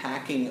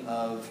unpacking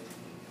of,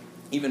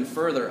 even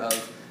further,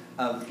 of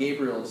of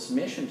Gabriel's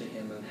mission to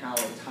him and how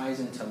it ties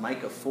into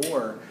Micah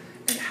 4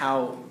 and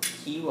how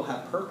he will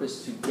have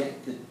purpose to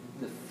get the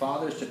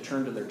fathers to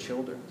turn to their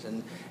children.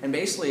 And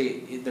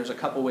basically, there's a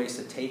couple ways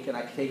to take it.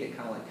 I take it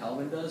kind of like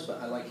Calvin does, but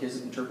I like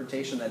his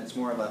interpretation that it's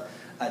more of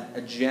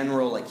a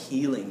general like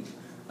healing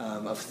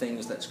of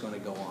things that's going to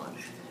go on.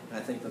 And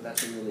I think that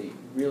that's a really,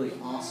 really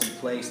awesome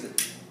place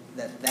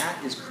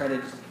that is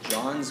credited to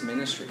John's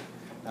ministry.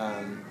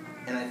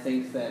 And I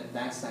think that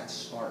that's that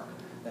spark,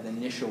 that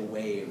initial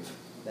wave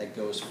that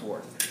goes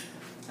forth.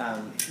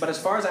 But as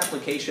far as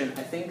application,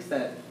 I think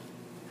that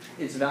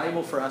it's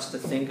valuable for us to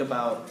think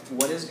about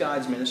what is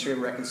God's ministry of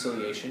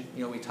reconciliation.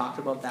 You know, we talked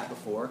about that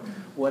before.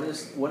 What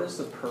is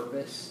the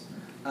purpose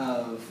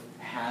of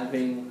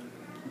having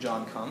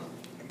John come?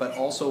 But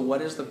also,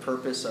 what is the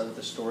purpose of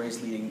the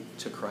stories leading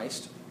to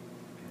Christ?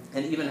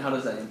 And even how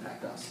does that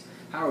impact us?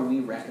 How are we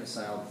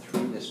reconciled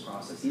through this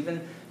process,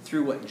 even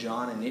through what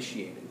John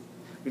initiated?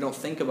 We don't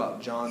think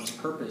about John's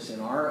purpose in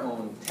our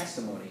own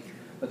testimony,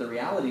 but the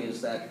reality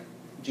is that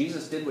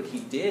Jesus did what he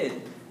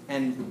did,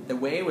 and the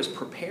way was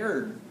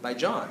prepared by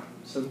John.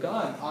 So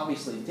God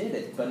obviously did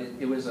it, but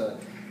it was an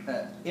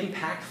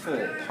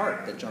impactful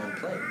part that John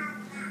played.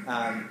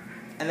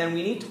 And then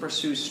we need to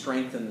pursue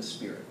strength in the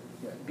Spirit.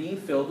 Being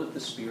filled with the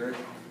Spirit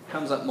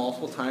comes up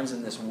multiple times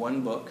in this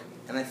one book,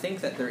 and I think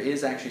that there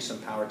is actually some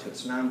power to it.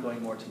 So now I'm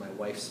going more to my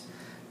wife's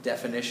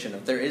definition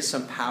of there is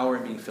some power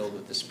in being filled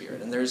with the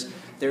Spirit. And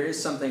there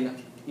is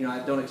something, you know, I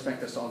don't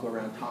expect us to all go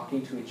around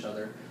talking to each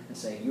other and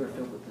saying, you are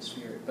filled with the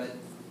Spirit. But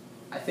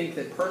I think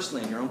that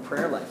personally, in your own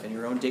prayer life, in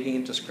your own digging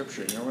into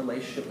Scripture, in your own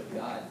relationship with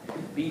God,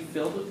 being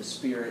filled with the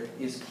Spirit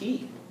is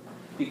key.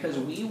 Because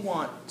we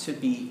want to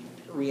be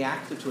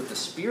reactive to what the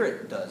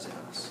Spirit does in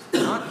us.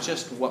 Not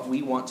just what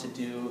we want to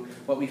do,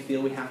 what we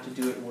feel we have to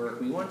do at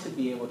work. We want to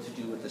be able to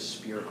do what the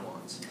Spirit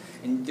wants.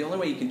 And the only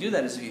way you can do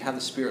that is if you have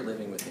the Spirit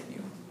living within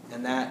you.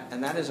 And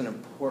that is an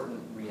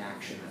important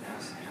reaction that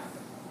has to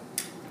happen.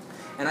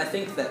 And I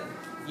think that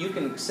you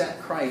can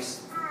accept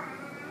Christ,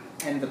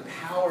 and the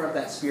power of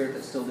that Spirit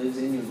that still lives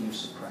in you, you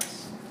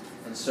suppress.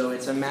 And so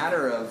it's a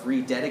matter of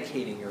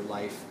rededicating your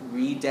life,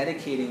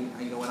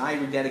 rededicating, you know, when I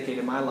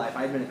rededicated my life,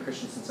 I'd been a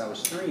Christian since I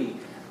was 3,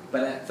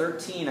 but at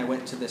 13 I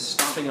went to this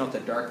Stomping Out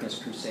the Darkness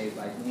crusade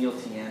by Neil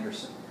T.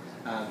 Anderson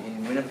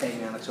in Winnipeg,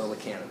 Manitoba,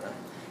 Canada.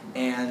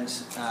 And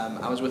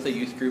I was with a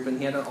youth group, and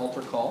he had an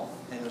altar call,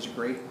 and it was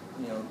great,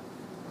 you know,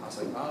 I was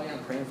like, oh yeah,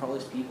 I'm praying for all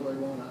these people that are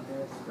going out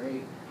there, it's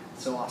great,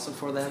 it's so awesome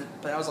for them.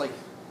 But I was like,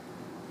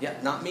 yeah,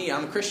 not me,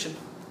 I'm a Christian.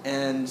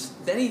 And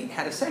then he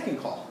had a second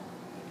call,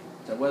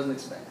 which I wasn't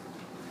expecting.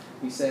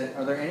 He said,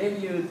 are there any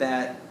of you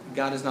that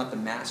God is not the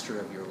master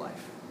of your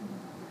life,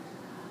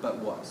 but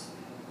was?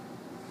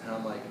 And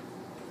I'm like,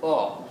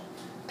 oh,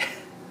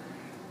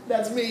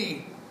 that's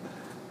me.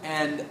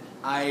 And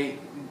I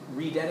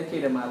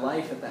rededicated my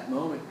life at that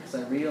moment because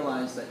I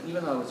realized that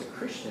even though I was a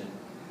Christian,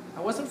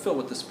 I wasn't filled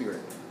with the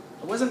Spirit.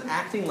 I wasn't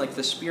acting like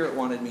the Spirit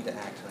wanted me to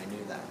act, and I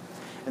knew that.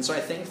 And so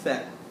I think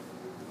that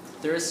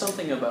there is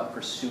something about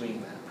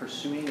pursuing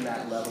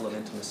that level of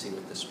intimacy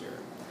with the Spirit,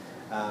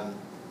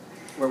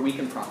 where we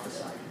can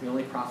prophesy. We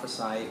only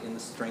prophesy in the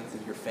strength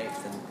of your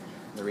faith, and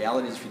the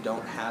reality is if you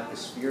don't have the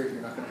Spirit,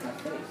 you're not going to have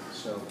faith.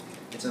 So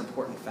it's an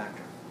important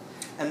factor.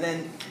 And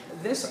then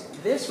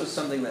this was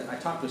something that I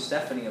talked with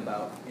Stephanie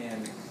about,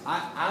 and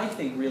I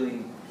think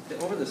really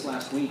over this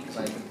last week, because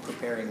I've been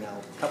preparing now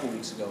a couple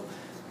weeks ago,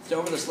 so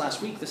over this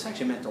last week, this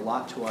actually meant a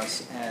lot to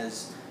us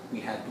as we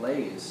had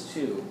Blaze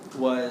too,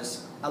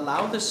 was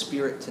allow the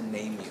Spirit to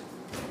name you.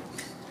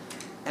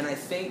 And I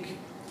think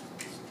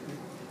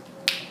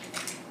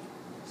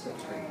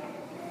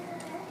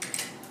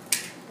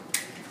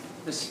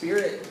the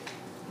Spirit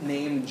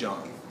named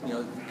John. You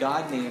know,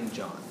 God named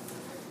John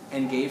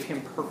and gave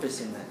him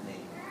purpose in that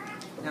name.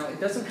 Now, it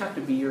doesn't have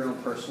to be your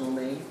own personal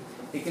name.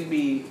 It can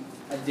be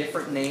a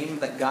different name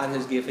that God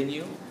has given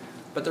you.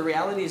 But the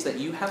reality is that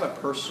you have a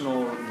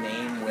personal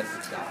name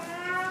with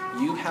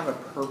God. You have a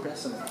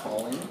purpose and a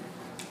calling.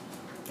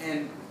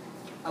 And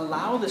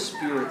allow the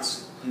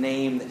Spirit's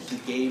name that he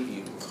gave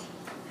you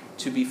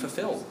to be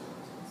fulfilled.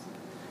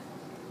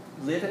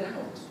 Live it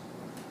out.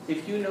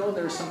 If you know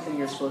there's something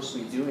you're supposed to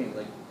be doing,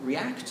 like,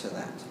 react to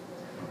that.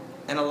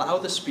 And allow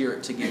the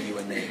Spirit to give you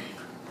a name.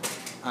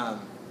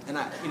 And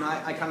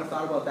I kind of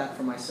thought about that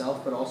for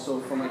myself, but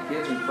also for my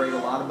kids. We prayed a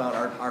lot about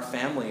our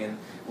family and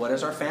what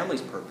is our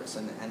family's purpose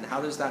and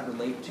how does that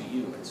relate to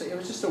you. And so it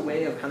was just a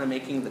way of kind of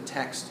making the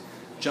text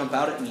jump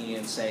out at me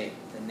and say,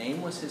 the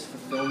name was his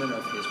fulfillment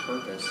of his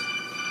purpose.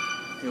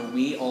 You know,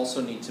 we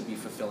also need to be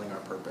fulfilling our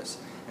purpose,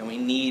 and we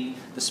need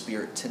the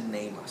Spirit to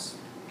name us.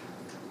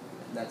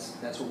 That's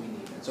what we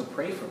need. And so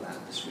pray for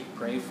that this week.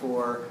 Pray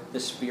for the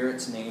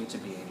Spirit's name to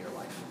be in your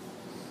life.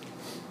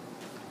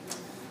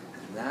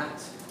 And that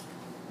is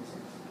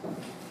it.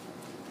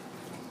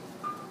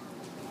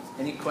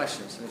 Any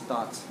questions? Any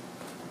thoughts?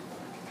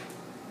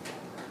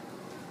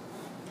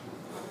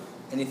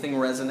 Anything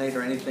resonate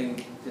or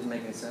anything didn't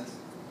make any sense?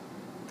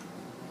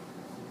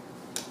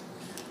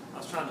 I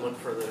was trying to look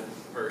for the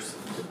verse.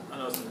 I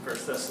know it's in 1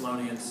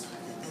 Thessalonians.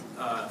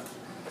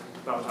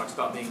 the Bible talks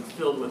about being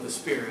filled with the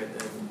Spirit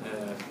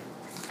and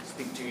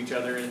speak to each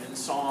other in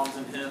psalms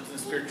and hymns and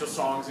spiritual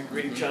songs and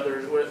greet each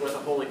other with a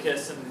holy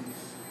kiss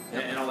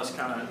and all this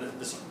kind of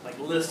this like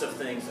list of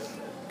things that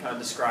kind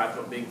of describes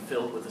what being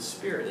filled with the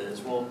Spirit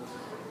is. Well,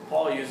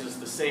 Paul uses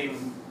the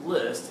same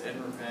list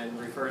and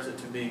refers it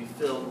to being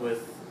filled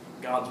with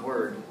God's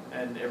Word.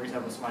 And every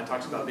time somebody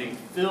talks about being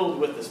filled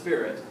with the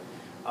Spirit,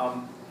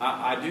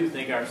 I do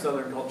think our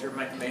Southern culture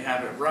may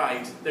have it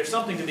right. There's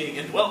something to being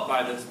indwelt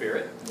by the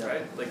Spirit,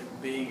 right? Like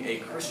being a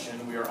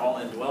Christian, we are all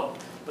indwelt.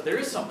 But there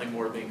is something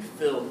more to being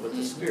filled with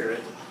the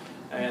Spirit.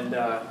 And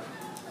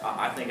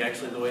I think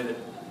actually the way that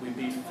we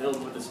be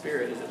filled with the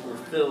Spirit is that we're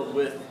filled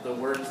with the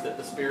words that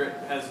the Spirit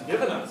has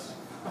given us.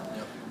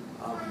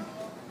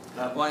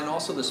 Well, and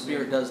also the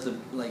Spirit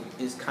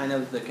is kind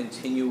of the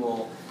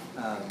continual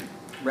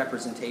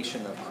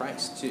representation of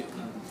Christ too,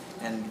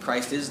 and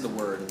Christ is the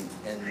Word,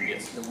 and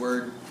Yes. the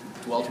Word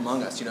dwelt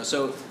among us.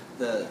 So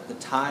the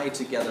tie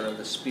together of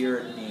the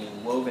Spirit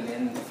being woven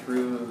in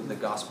through the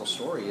gospel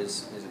story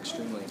is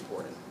extremely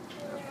important.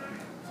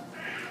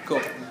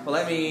 Cool. Well,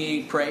 let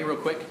me pray real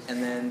quick,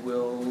 and then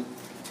we'll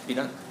be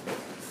done.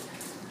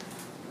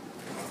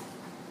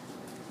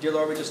 Dear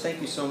Lord, we just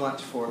thank you so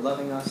much for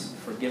loving us,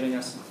 for giving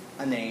us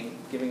a name,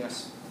 giving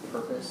us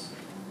purpose,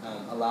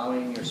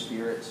 allowing your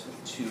Spirit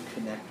to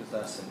connect with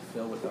us and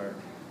fill with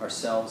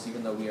ourselves,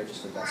 even though we are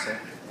just a vessel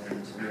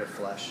and we are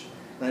flesh.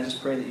 And I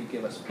just pray that you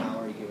give us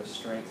power, you give us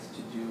strength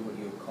to do what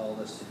you have called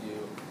us to do.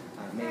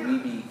 May we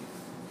be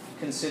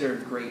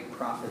considered great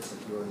prophets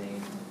of your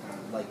name,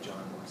 like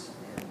John was.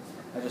 And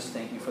I just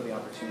thank you for the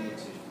opportunity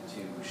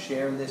to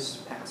share this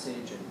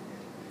passage and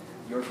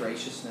your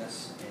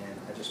graciousness, and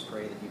I just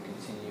pray that you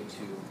continue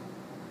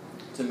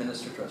to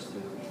minister to us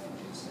through the week.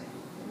 In Jesus' name,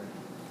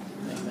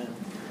 amen.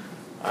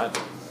 Amen.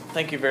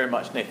 Thank you very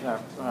much, Nathan.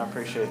 I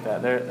appreciate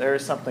that. There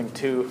is something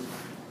to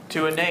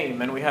a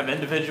name, and we have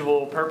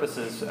individual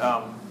purposes.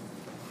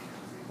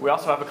 We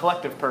also have a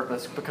collective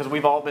purpose because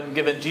we've all been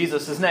given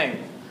Jesus'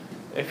 name.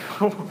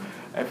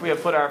 If we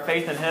have put our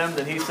faith in Him,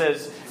 then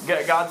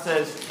God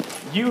says,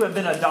 you have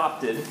been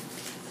adopted.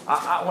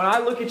 When I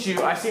look at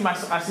you, I see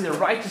the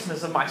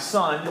righteousness of my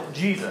Son,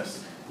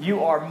 Jesus.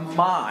 You are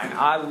mine.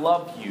 I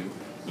love you,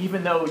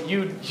 even though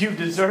you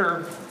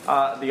deserve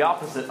the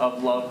opposite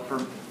of love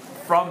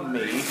from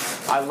me.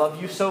 I love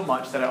you so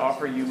much that I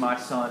offer you my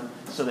Son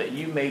so that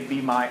you may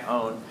be my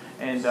own.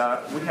 And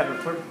we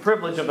have the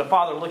privilege of the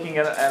Father looking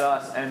at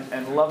us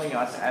and loving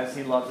us as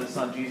He loves His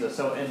Son Jesus.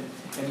 So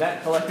in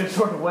that collective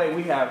sort of way,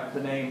 we have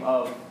the name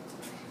of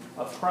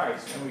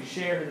Christ, and we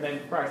share the name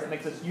of Christ. That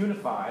makes us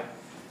unified,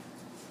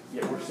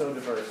 yet we're so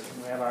diverse,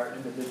 and we have our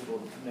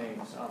individual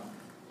names.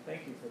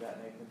 Thank you for that,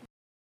 Nathan.